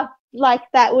this stuff like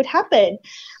that would happen.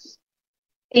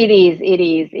 It is.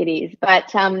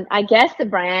 But I guess the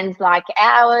brands like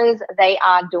ours, they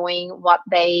are doing what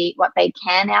they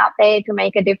can out there to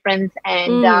make a difference.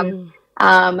 And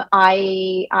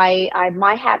my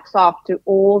hats off to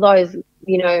all those,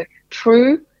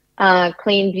 true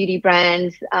clean beauty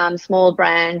brands, small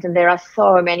brands, and there are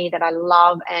so many that I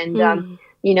love. And I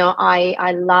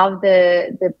love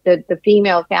the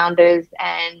female founders,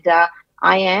 and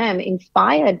I am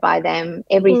inspired by them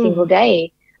every single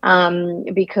day.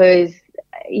 Because,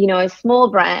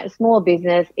 small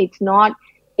business, it's not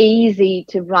easy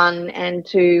to run and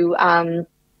to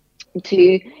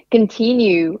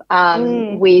continue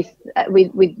with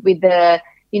the,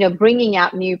 bringing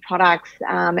out new products,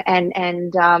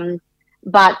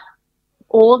 but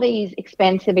all these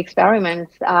expensive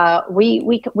experiments,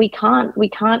 we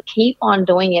can't keep on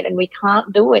doing it, and we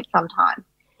can't do it sometimes.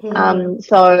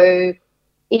 So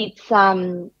it's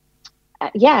so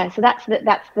that's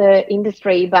the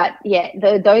industry. But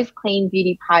those clean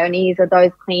beauty pioneers, or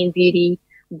those clean beauty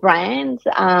brands,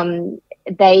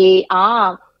 they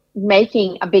are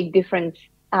making a big difference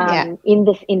in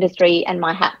this industry, and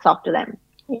my hat's off to them.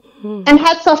 And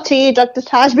hats off to you, Dr.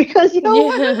 Taj, because you're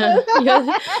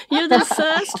the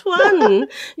first one.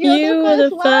 You were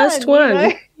the first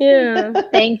one. Yeah.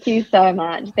 Thank you so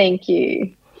much. Thank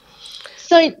you.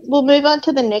 So we'll move on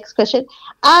to the next question.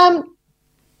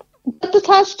 Dr.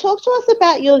 Taj, talk to us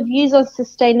about your views on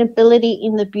sustainability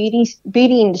in the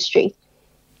beauty industry.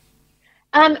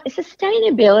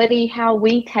 Sustainability, how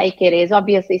we take it is,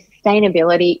 obviously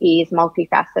sustainability is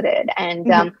multifaceted,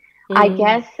 and I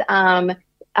guess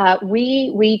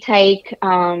we take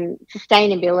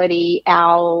sustainability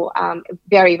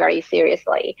very, very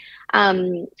seriously.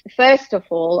 First of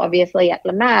all, obviously at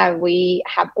Lamav, we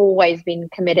have always been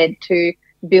committed to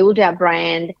build our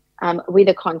brand with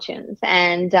a conscience,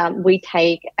 and we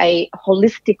take a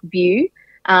holistic view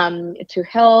to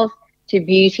health, to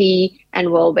beauty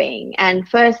and well-being. And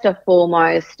first and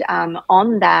foremost,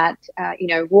 on that,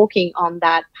 walking on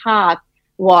that path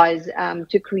was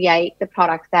to create the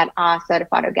products that are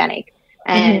certified organic.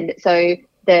 And so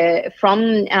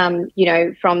from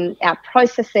our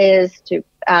processes to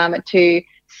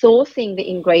sourcing the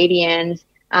ingredients,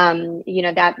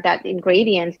 that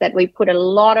ingredients that we put a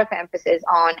lot of emphasis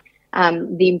on,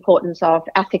 the importance of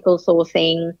ethical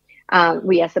sourcing.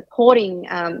 We are supporting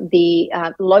the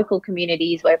local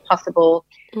communities where possible,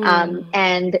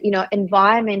 and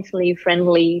environmentally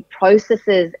friendly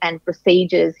processes and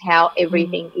procedures, how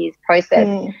everything is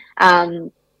processed,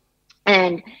 and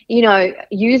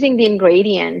using the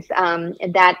ingredients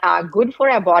that are good for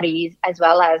our bodies as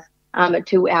well as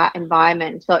to our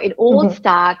environment. So it all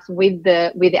starts with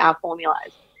our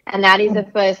formulas, and that is the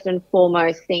first and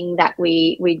foremost thing that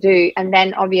we do. And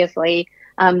then obviously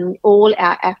all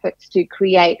our efforts to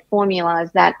create formulas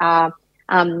that are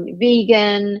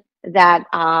vegan, that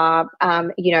are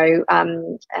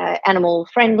animal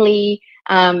friendly,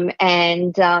 so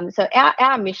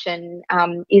our mission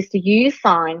is to use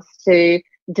science to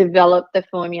develop the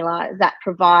formulas that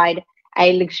provide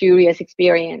a luxurious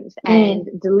experience and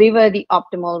deliver the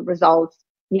optimal results,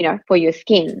 for your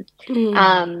skin.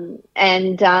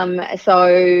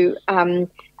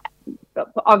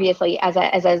 Obviously, as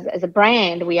a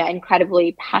brand, we are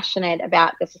incredibly passionate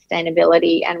about the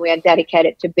sustainability, and we are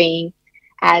dedicated to being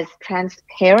as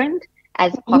transparent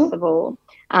as possible,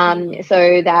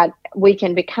 so that we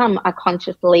can become a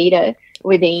conscious leader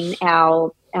within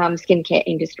our skincare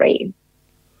industry.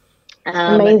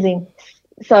 Amazing.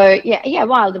 So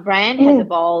while the brand has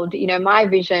evolved, my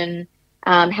vision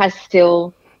has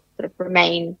still sort of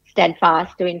remained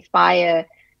steadfast, to inspire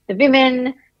the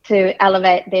women to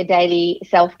elevate their daily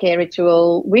self-care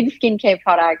ritual with skincare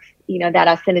products, that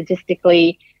are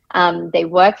synergistically, they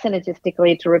work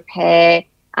synergistically to repair,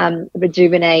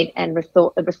 rejuvenate and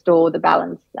restore the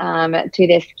balance to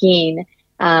their skin.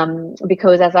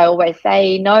 Because as I always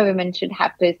say, no woman should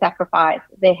have to sacrifice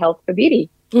their health for beauty.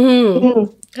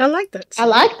 I like that. I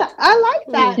like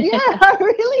that. Yeah, I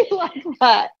really like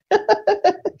that.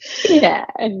 Yeah.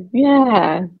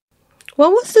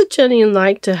 What was the journey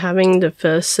like to having the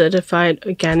first certified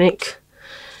organic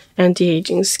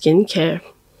anti-aging skincare?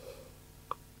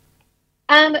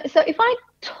 So if I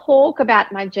talk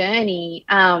about my journey,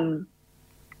 as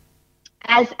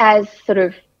sort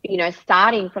of,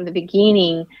 starting from the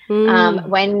beginning,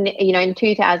 when, in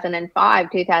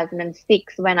 2005,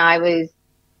 2006, when I was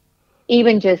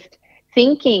even just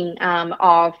thinking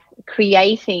of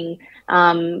creating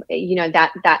a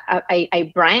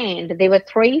brand, there were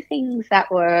three things that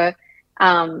were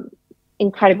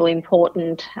incredibly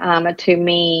important to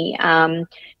me.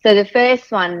 So the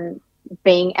first one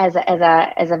being as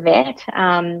a vet,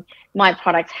 my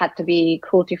products had to be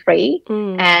cruelty free,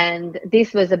 and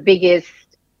this was the biggest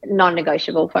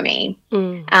non-negotiable for me.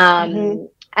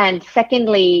 And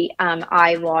secondly,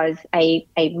 I was a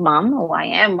mum, or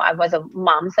I was a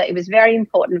mum, so it was very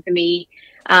important for me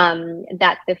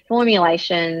that the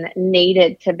formulation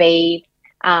needed to be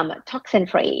toxin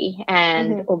free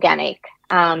and organic.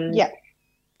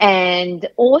 And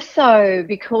also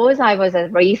because I was a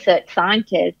research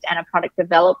scientist and a product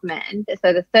development,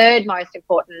 so the third most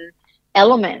important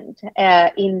element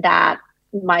in that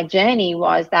my journey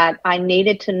was that I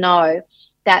needed to know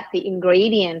that the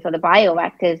ingredients or the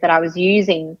bioactives that I was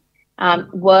using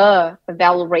were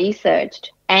well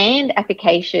researched and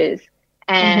efficacious.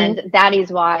 And that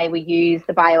is why we use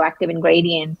the bioactive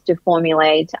ingredients to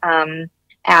formulate our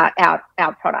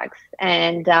products.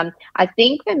 And I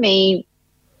think for me,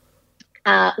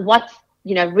 what's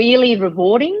really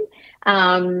rewarding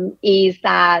is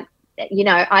that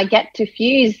I get to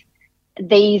fuse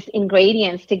these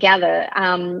ingredients together,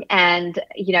 and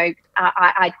I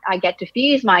get to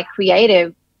fuse my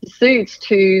creative pursuits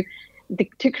to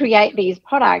create these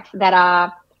products that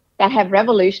have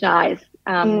revolutionized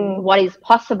what is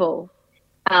possible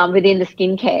within the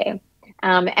skincare,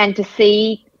 and to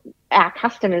see our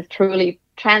customers truly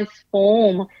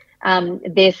transform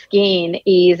their skin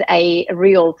is a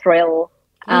real thrill.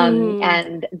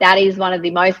 And that is one of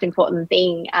the most important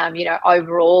thing,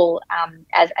 overall,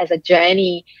 as a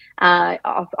journey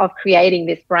of creating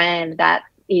this brand that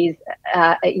is,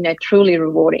 truly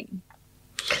rewarding.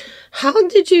 How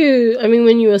did you,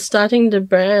 when you were starting the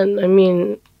brand,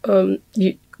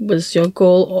 was your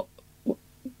goal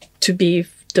to be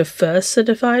the first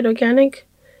certified organic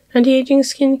anti-aging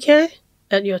skincare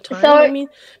at your time? So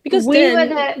because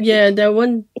there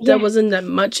wasn't that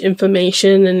much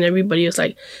information, and everybody was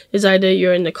like, it's either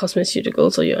you're in the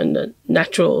cosmeceuticals or you're in the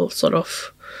natural sort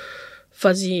of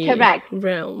fuzzy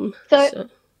realm.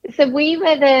 So we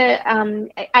were the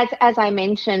as I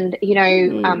mentioned,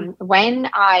 when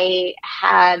I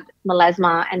had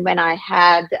melasma and when I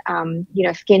had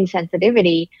skin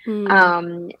sensitivity,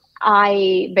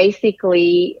 I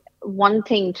basically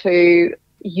wanting to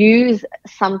use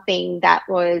something that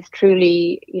was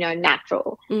truly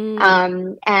natural,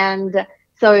 and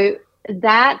so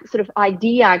that sort of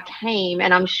idea came,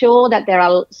 and I'm sure that there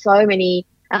are so many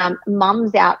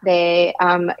mums out there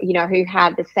who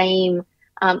had the same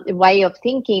way of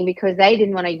thinking, because they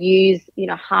didn't want to use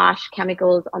harsh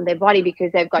chemicals on their body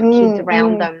because they've got kids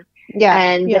around them,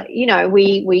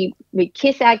 we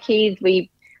kiss our kids, we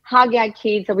hug our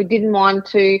kids, so we didn't want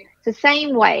to. It's the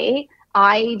same way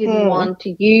I didn't want to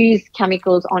use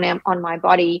chemicals on my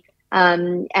body,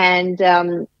 so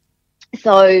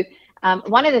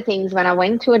one of the things when I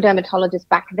went to a dermatologist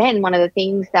back then, one of the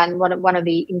things that one of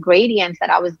the ingredients that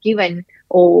I was given,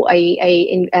 or a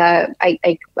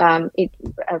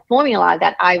formula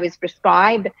that I was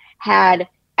prescribed, had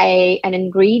an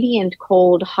ingredient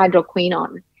called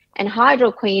hydroquinone. And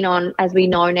hydroquinone, as we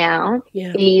know now,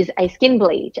 is a skin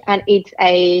bleach, and it's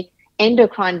a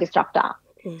endocrine disruptor.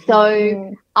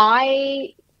 So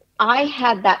I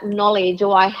had that knowledge,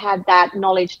 or I had that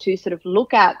knowledge to sort of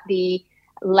look at the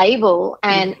label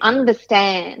and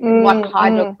understand what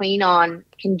hydroquinone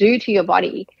can do to your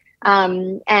body.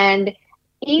 And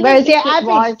even whereas your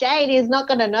average Jade is not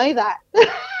going to know that.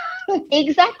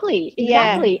 Exactly.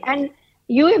 And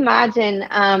you imagine,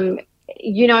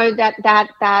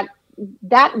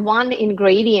 that one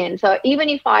ingredient. So even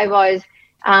if I was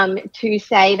to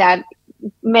say that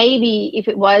maybe if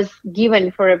it was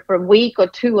given for a week or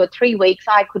 2 or 3 weeks,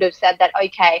 I could have said that,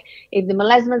 okay, if the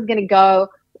melasma is going to go,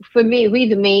 with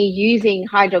me using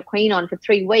hydroquinone for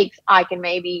 3 weeks, I can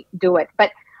maybe do it.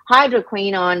 But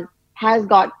hydroquinone has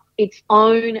got its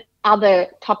own other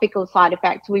topical side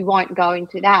effects. We won't go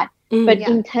into that. But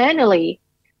internally,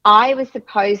 I was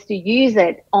supposed to use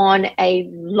it on a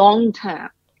long term.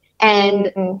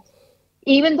 And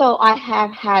even though I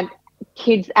have had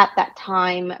kids at that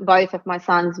time, both of my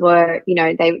sons were,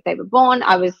 they were born.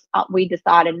 We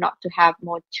decided not to have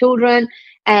more children.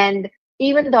 And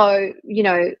even though,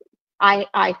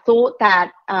 I thought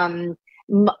that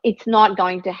it's not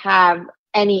going to have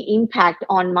any impact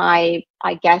on my,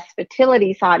 I guess,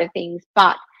 fertility side of things,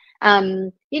 but,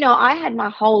 I had my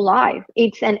whole life.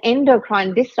 It's an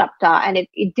endocrine disruptor, and it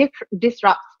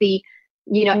disrupts the,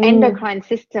 endocrine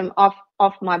system of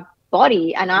my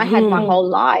body. And I had my whole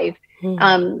life.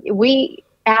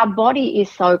 Our body is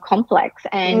so complex,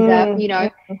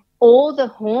 and, all the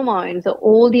hormones or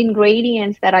all the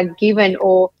ingredients that are given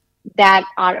or that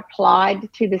are applied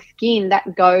to the skin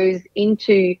that goes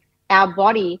into our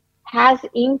body has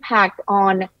impact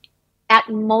on at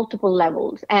multiple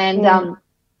levels. And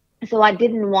so I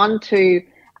didn't want to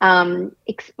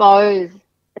expose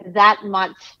that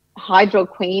much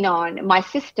hydroquinone, my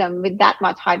system with that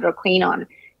much hydroquinone.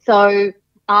 So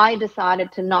I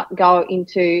decided to not go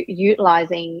into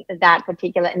utilizing that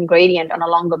particular ingredient on a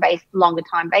longer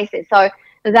time basis. So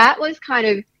that was kind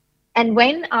of, and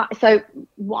when so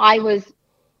I was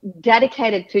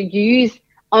dedicated to use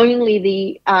only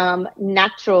the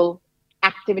natural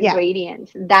active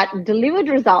ingredients that delivered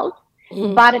results,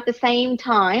 but at the same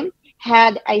time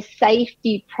had a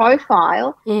safety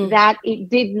profile that it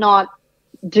did not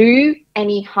do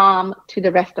any harm to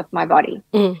the rest of my body.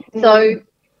 So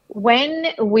when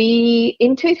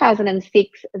in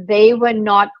 2006, there were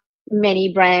not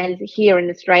many brands here in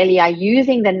Australia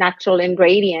using the natural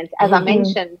ingredients. As I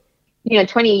mentioned,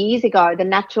 20 years ago, the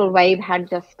natural wave had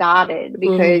just started,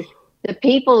 because the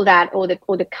people that, or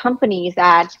the companies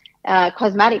that,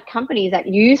 cosmetic companies that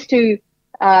used to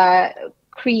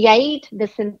create the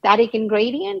synthetic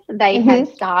ingredients, they had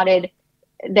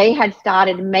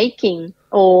started making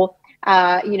or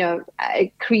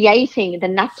creating the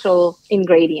natural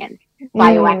ingredients,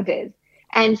 bioactives.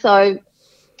 And so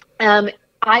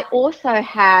I also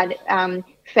had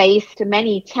faced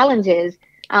many challenges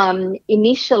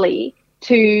initially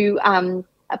to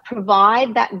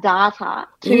provide that data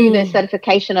to the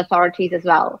certification authorities as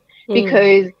well,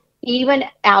 because even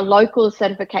our local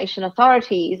certification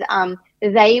authorities,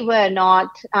 they were not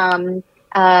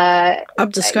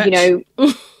up to scratch.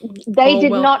 They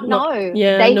did not know.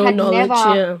 They had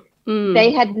knowledge.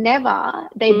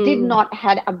 They did not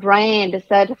had a brand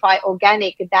certified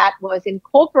organic that was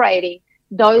incorporating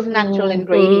those natural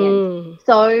ingredients.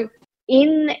 So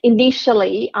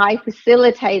initially, I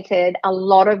facilitated a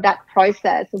lot of that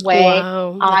process where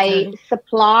I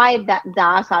supplied that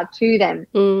data to them.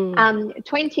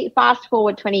 Fast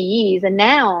forward 20 years, and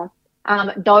now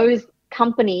those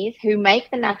companies who make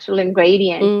the natural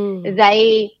ingredients,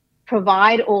 they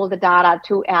provide all the data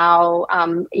to our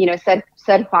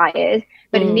certifiers.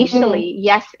 But initially,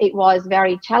 yes, it was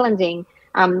very challenging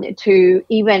to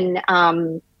even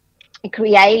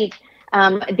create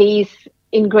these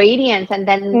ingredients and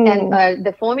then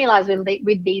the formulas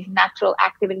with these natural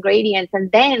active ingredients,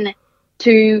 and then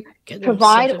to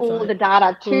provide all the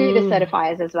data to the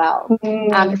certifiers as well.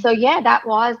 So yeah, that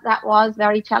was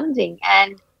very challenging,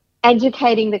 and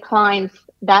educating the clients,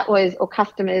 or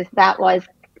customers, that was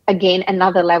again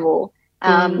another level.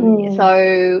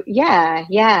 So yeah,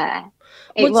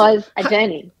 it was a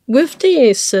journey. With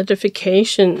the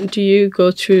certification, do you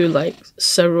go through like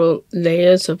several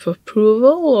layers of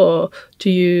approval, or do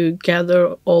you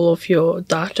gather all of your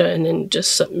data and then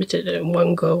just submit it in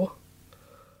one go?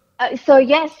 So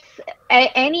yes,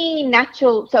 any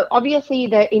natural. So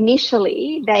obviously,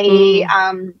 initially there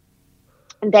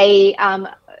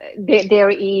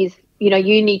is,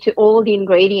 you need to, all the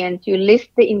ingredients, you list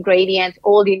the ingredients,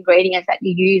 all the ingredients that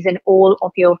you use in all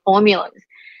of your formulas.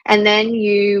 And then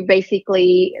you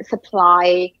basically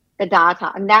supply the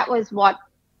data. And that was what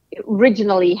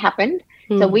originally happened.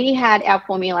 So we had our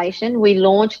formulation. We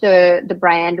launched the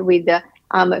brand with the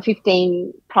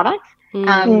 15 products.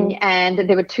 And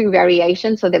there were 2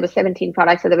 variations. So there were 17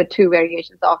 products. So there were 2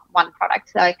 variations of one product.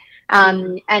 So,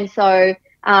 and so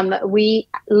we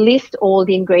list all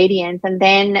the ingredients. And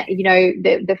then,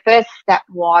 the first step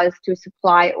was to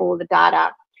supply all the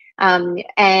data.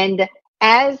 And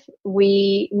as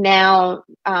we now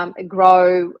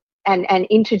grow and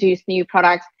introduce new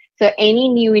products, so any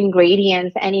new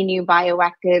ingredients, any new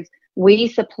bioactives, we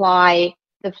supply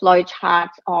the flow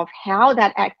charts of how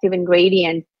that active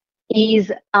ingredient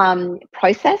is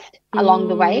processed along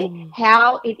the way,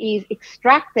 how it is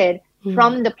extracted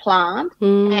from the plant,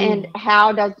 and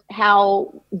how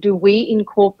do we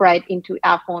incorporate into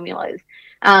our formulas.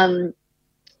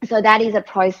 So that is a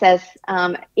process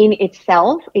in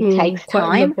itself. It takes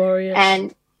time, laborious.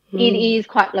 And it is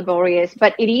quite laborious,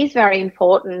 but it is very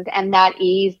important, and that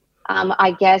is,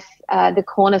 I guess, the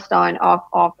cornerstone of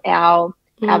our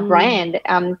brand.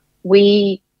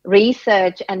 We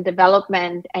research and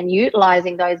development and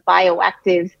utilizing those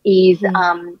bioactives is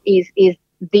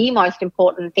the most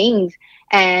important things.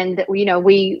 And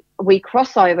we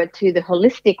cross over to the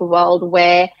holistic world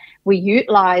where we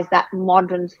utilize that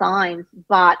modern science,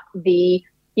 but the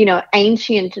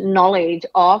ancient knowledge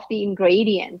of the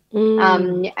ingredients.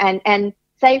 And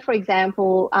say, for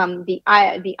example, the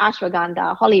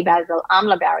ashwagandha, holy basil,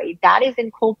 amla berry, that is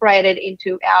incorporated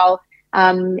into our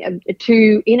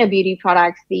 2 inner beauty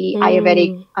products, the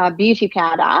Ayurvedic beauty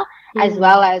powder, as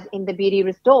well as in the Beauty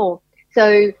Restore.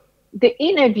 So the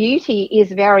inner beauty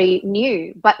is very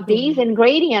new, but these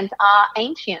ingredients are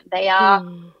ancient. They are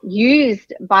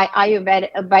used by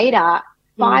Ayurveda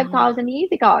 5,000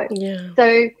 years ago. Yeah.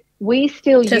 So we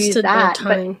still tested use that.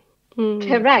 Time.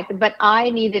 Correct. But I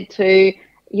needed to,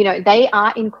 they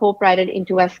are incorporated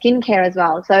into our skincare as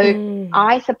well. So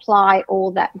I supply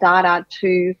all that data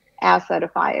to our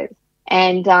certifiers.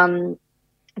 And so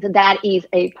that is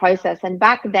a process. And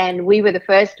back then, we were the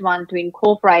first one to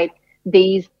incorporate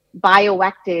these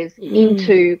bioactives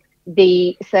into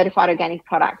the certified organic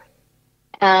products.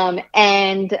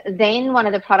 And then one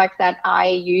of the products that I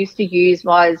used to use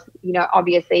was,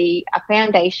 obviously a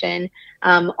foundation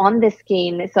on the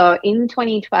skin. So in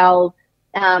 2012,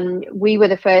 we were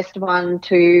the first one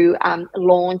to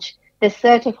launch the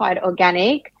certified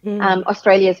organic,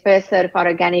 Australia's first certified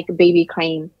organic BB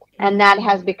cream. And that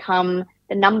has become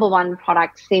the number one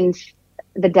product since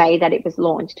the day that it was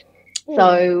launched.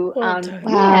 So,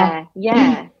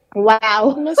 yeah.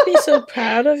 Wow. You must be so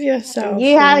proud of yourself.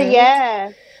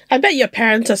 Yeah. I bet your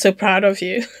parents are so proud of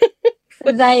you.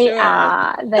 They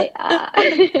are.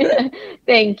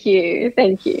 Thank you.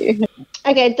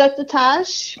 Okay, Dr.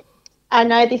 Tash, I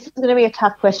know this is going to be a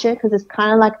tough question because it's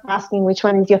kind of like asking which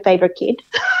one is your favorite kid.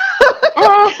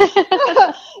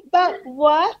 But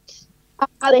what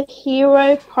are the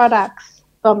hero products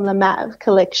from the MAV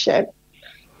collection?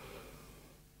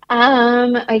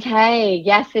 Okay.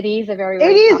 Yes, it is a very,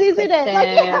 very tough question. Isn't it?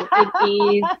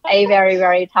 It is a very,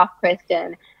 very tough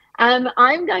question.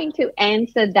 I'm going to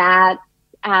answer that.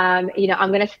 I'm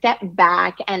going to step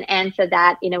back and answer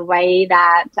that in a way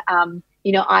that,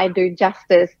 I do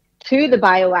justice to the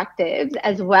bioactives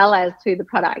as well as to the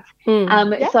products.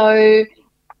 So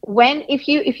if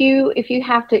you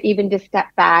have to even just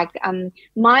step back,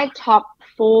 my top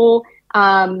 4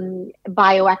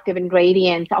 bioactive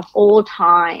ingredients of all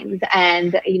times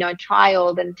and,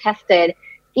 trialed and tested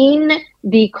in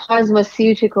the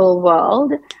cosmeceutical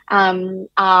world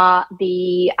are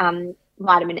the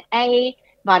vitamin A,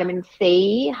 vitamin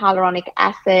C, hyaluronic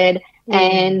acid,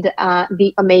 and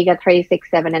the omega-3, 6,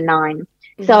 7, and 9.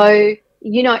 So,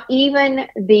 even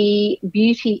the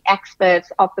beauty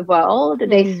experts of the world,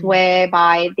 they swear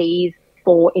by these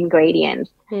 4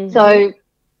 ingredients. So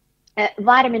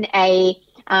vitamin A,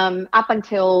 up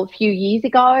until a few years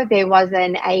ago, there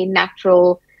wasn't a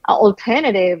natural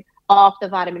alternative of the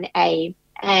vitamin A.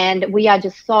 And we are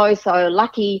just so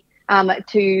lucky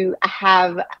to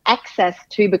have access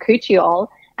to bakuchiol,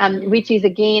 which is,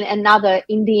 again, another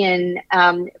Indian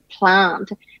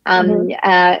plant.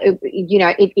 It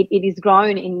is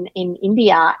grown in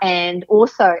India and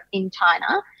also in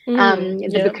China.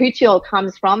 The bakuchiol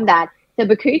comes from that. So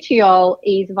bakuchiol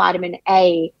is vitamin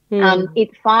A.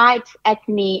 It fights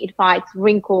acne, it fights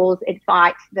wrinkles, it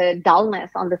fights the dullness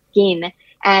on the skin,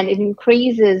 and it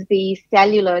increases the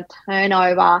cellular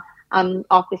turnover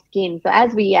of the skin. So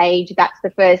as we age, that's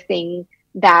the first thing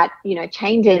that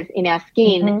changes in our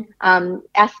skin.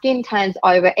 Our skin turns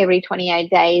over every 28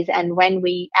 days, and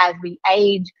as we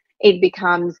age, it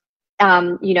becomes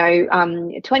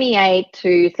 28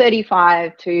 to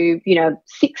 35 to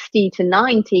 60 to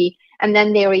 90, and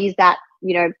then there is that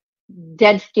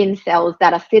dead skin cells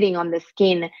that are sitting on the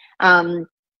skin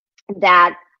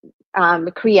that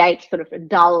creates sort of a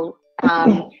dull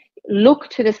look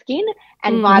to the skin,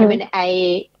 and vitamin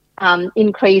A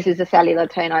increases the cellular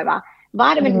turnover.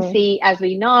 Vitamin C, as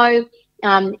we know,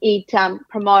 it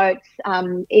promotes,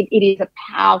 it is a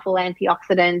powerful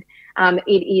antioxidant.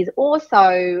 It is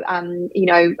also,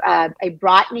 a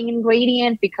brightening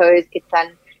ingredient because it's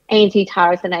an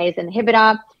anti-tyrosinase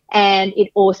inhibitor, and it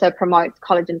also promotes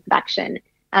collagen production.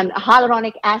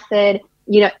 Hyaluronic acid,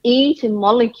 each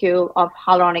molecule of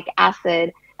hyaluronic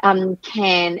acid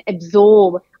can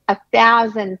absorb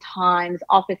 1,000 times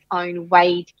of its own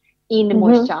weight in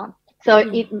moisture. So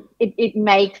it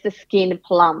makes the skin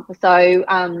plump. So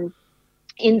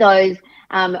in those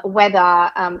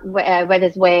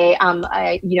weathers where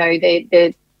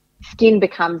the skin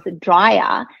becomes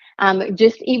drier,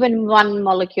 just even one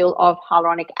molecule of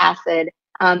hyaluronic acid,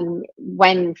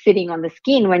 when sitting on the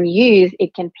skin, when used,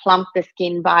 it can plump the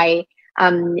skin by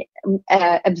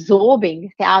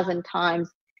absorbing 1,000 times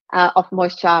of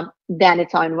moisture than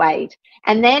its own weight.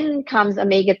 And then comes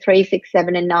omega-3, 6,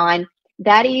 7, and 9.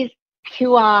 That is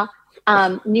pure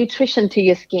nutrition to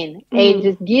your skin. It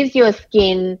just gives your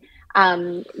skin,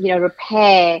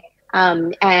 repair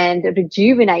and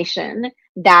rejuvenation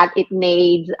that it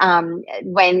needs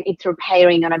when it's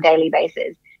repairing on a daily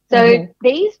basis. So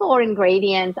these 4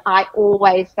 ingredients, I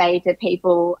always say to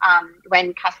people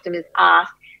when customers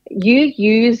ask, you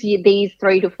use these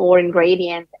 3 to 4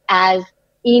 ingredients as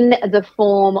in the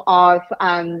form of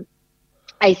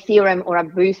a serum or a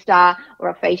booster or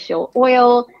a facial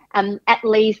oil at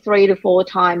least 3 to 4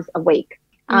 times a week.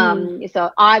 So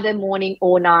either morning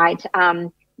or night.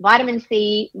 Vitamin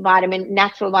C,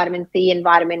 natural vitamin C and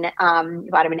vitamin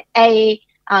A,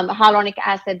 hyaluronic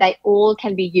acid, they all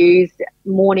can be used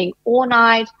morning or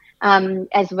night,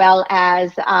 as well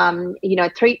as,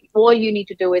 all you need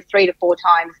to do is 3 to 4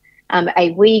 times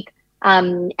a week. I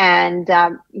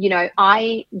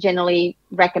generally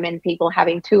recommend people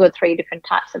having 2 or 3 different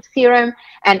types of serum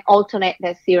and alternate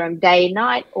their serum day,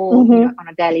 night, or on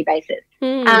a daily basis.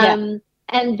 And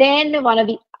then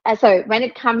so when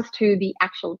it comes to the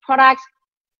actual products,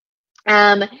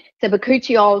 so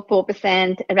bakuchiol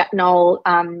 4% retinol,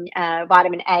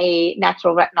 vitamin A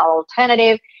natural retinol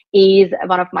alternative is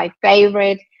one of my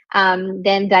favorite.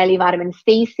 Then daily vitamin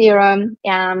C serum,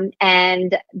 and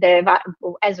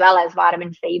as well as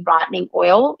vitamin C brightening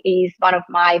oil is one of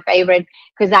my favorite,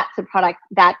 because that's a product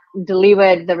that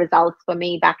delivered the results for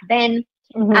me back then.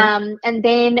 And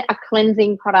then a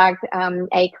cleansing product,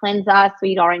 a cleanser,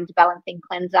 Sweet Orange Balancing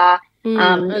Cleanser.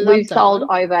 We've sold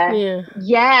over. So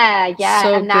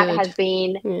and that has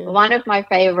been one of my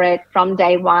favorite from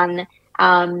day one.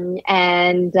 So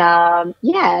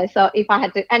if I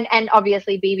had to, and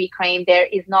obviously BB cream, there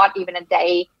is not even a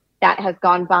day that has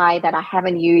gone by that I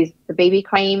haven't used the BB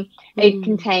cream. It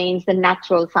contains the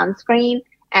natural sunscreen,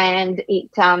 and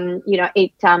it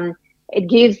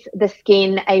gives the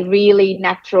skin a really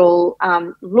natural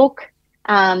look,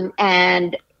 and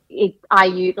I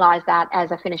utilize that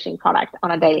as a finishing product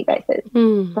on a daily basis.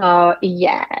 So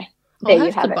there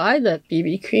I'll have to buy that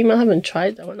BB cream. I haven't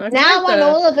tried that one. Now I want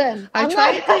all of them. I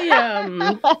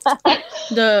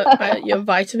tried your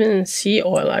vitamin C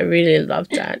oil. I really love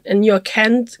that. And your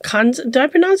Kansa, do I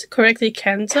pronounce it correctly?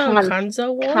 Kansa or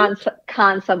Kansa one?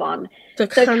 Kansa one. The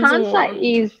Kansa one.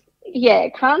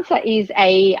 Kansa is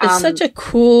a... it's such a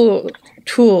cool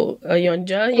tool,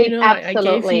 Yonja. I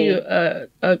gave you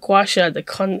a gua sha. The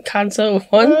Kansa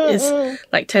one is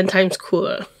like 10 times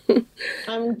cooler.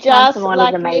 I'm just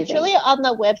like literally on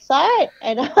the website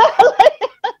and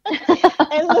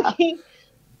and looking.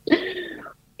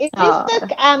 Is this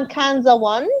the Kansa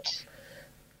wand?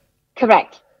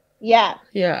 Correct. Yeah.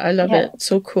 Yeah, I love it.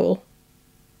 So cool.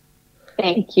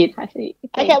 Thank you, Tati.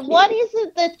 What is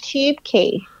the tube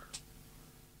key?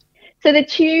 So the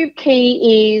tube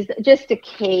key is just a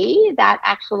key that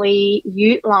actually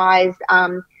utilizes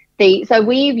so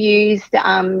we've used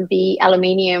the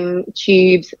aluminium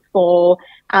tubes for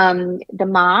the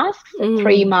masks,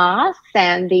 3 masks,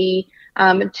 and the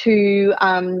 2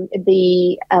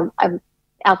 the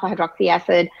alpha hydroxy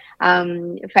acid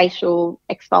facial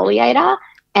exfoliator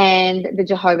and the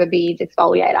jojoba beads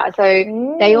exfoliator.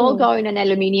 So they all go in an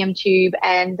aluminium tube,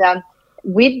 and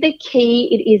with the key,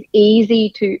 it is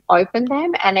easy to open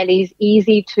them, and it is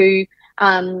easy to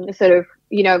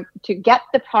to get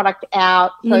the product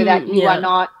out so that you are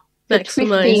not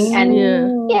twisting and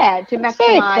to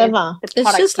maximize the product.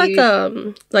 It's just like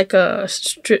a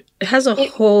strip. It has a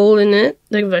hole in it,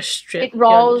 like a strip. It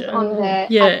rolls on the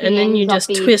and then you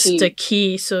just twist the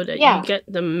key so that you get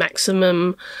the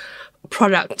maximum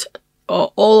product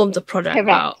or all of the product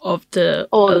out of the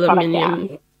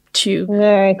aluminium tube.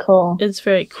 Very cool. It's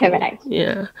very cool. Correct.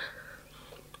 Yeah.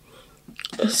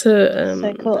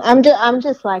 So cool. I'm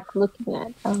just like looking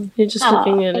at. You're just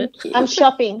looking at it. I'm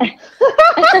shopping. Thank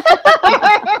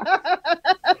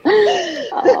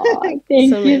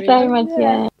you so much.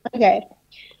 Yeah. Okay,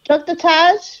 Dr.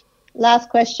 Taj. Last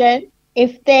question: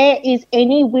 if there is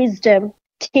any wisdom,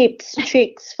 tips,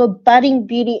 tricks for budding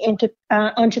beauty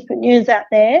entrepreneurs out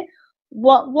there,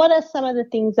 what are some of the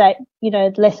things that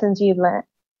lessons you've learned?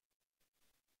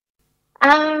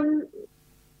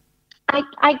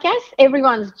 I guess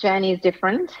everyone's journey is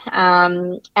different,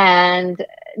 and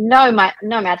no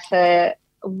matter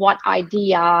what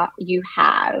idea you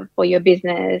have for your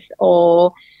business,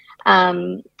 or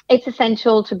it's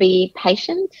essential to be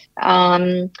patient,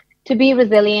 to be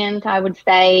resilient, I would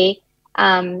say,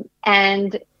 and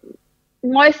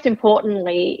most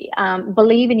importantly,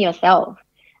 believe in yourself.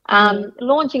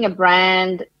 Launching a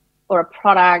brand or a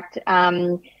product,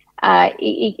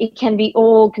 it can be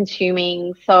all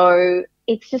consuming. So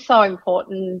it's just so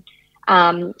important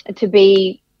to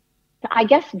be, I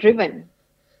guess, driven,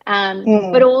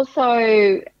 but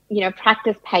also,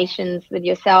 practice patience with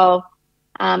yourself,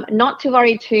 not to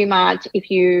worry too much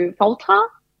if you falter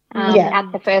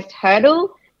at the first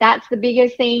hurdle. That's the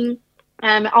biggest thing.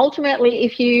 Ultimately,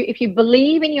 if you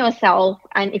believe in yourself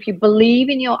and if you believe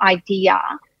in your idea,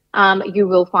 you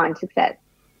will find success.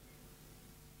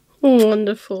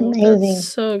 Wonderful. Amazing. That's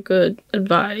so good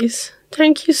advice.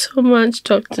 Thank you so much,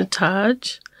 Dr.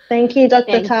 Taj. Thank you,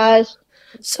 Dr. Taj.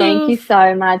 Thank you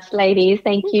so much, ladies.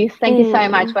 Thank you so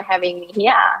much for having me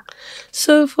here.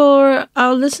 So for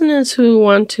our listeners who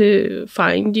want to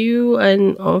find you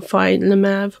or find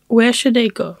Lamav, where should they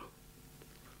go?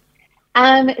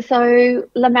 So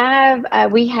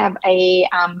Lamav, we have a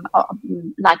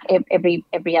like every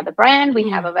other brand, we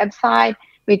have a website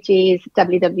which is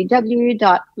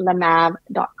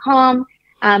www.lamav.com.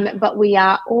 But we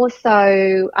are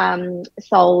also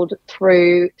sold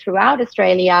throughout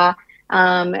Australia,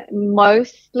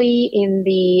 mostly in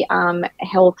the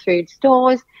health food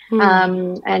stores. So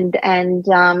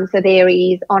there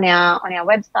is on our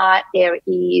website there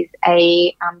is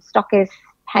a stockist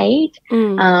page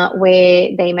where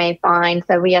they may find.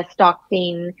 So we are stocked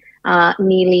in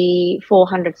nearly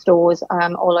 400 stores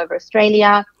all over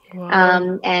Australia.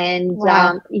 Wow.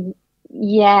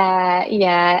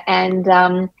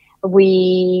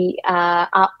 We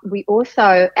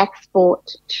also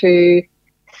export to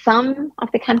some of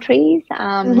the countries,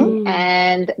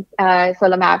 and so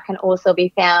Lamav can also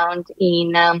be found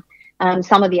in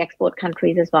some of the export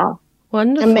countries as well.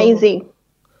 Wonderful. Amazing.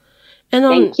 And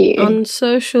Thank you. On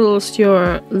socials,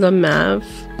 you're Lamav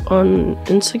on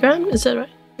Instagram, is that right?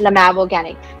 Lamav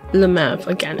Organics. Lamav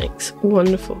Organics.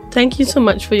 Wonderful. Thank you so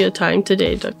much for your time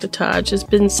today, Dr. Taj. It's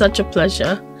been such a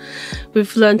pleasure.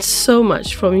 We've learned so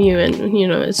much from you, and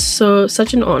it's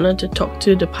such an honor to talk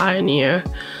to the pioneer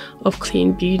of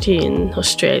clean beauty in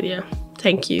Australia.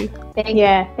 Thank you. Thank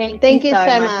you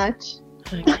so much.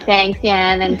 Thanks,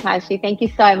 Jan and Tashi. Thank you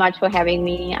so much for having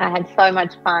me. I had so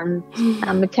much fun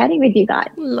chatting with you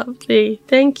guys. Lovely.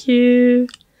 Thank you.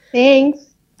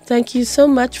 Thanks. Thank you so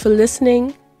much for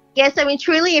listening. Yes, and we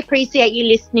truly appreciate you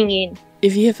listening in.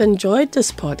 If you have enjoyed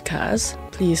this podcast,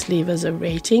 please leave us a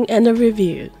rating and a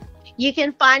review. You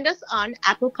can find us on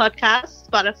Apple Podcasts,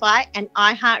 Spotify, and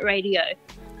iHeartRadio.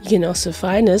 You can also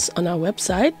find us on our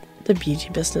website,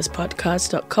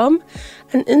 thebeautybusinesspodcast.com,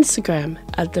 and Instagram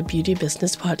at The Beauty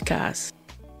Business Podcast.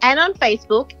 And on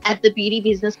Facebook at The Beauty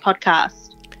Business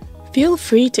Podcast. Feel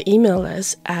free to email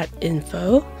us at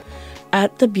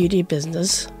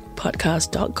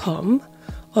info@thebeautybusinesspodcast.com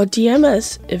or DM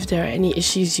us if there are any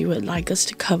issues you would like us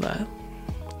to cover.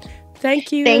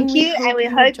 Thank you. Thank you, and we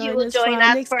hope you will join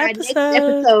us for our next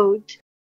episode.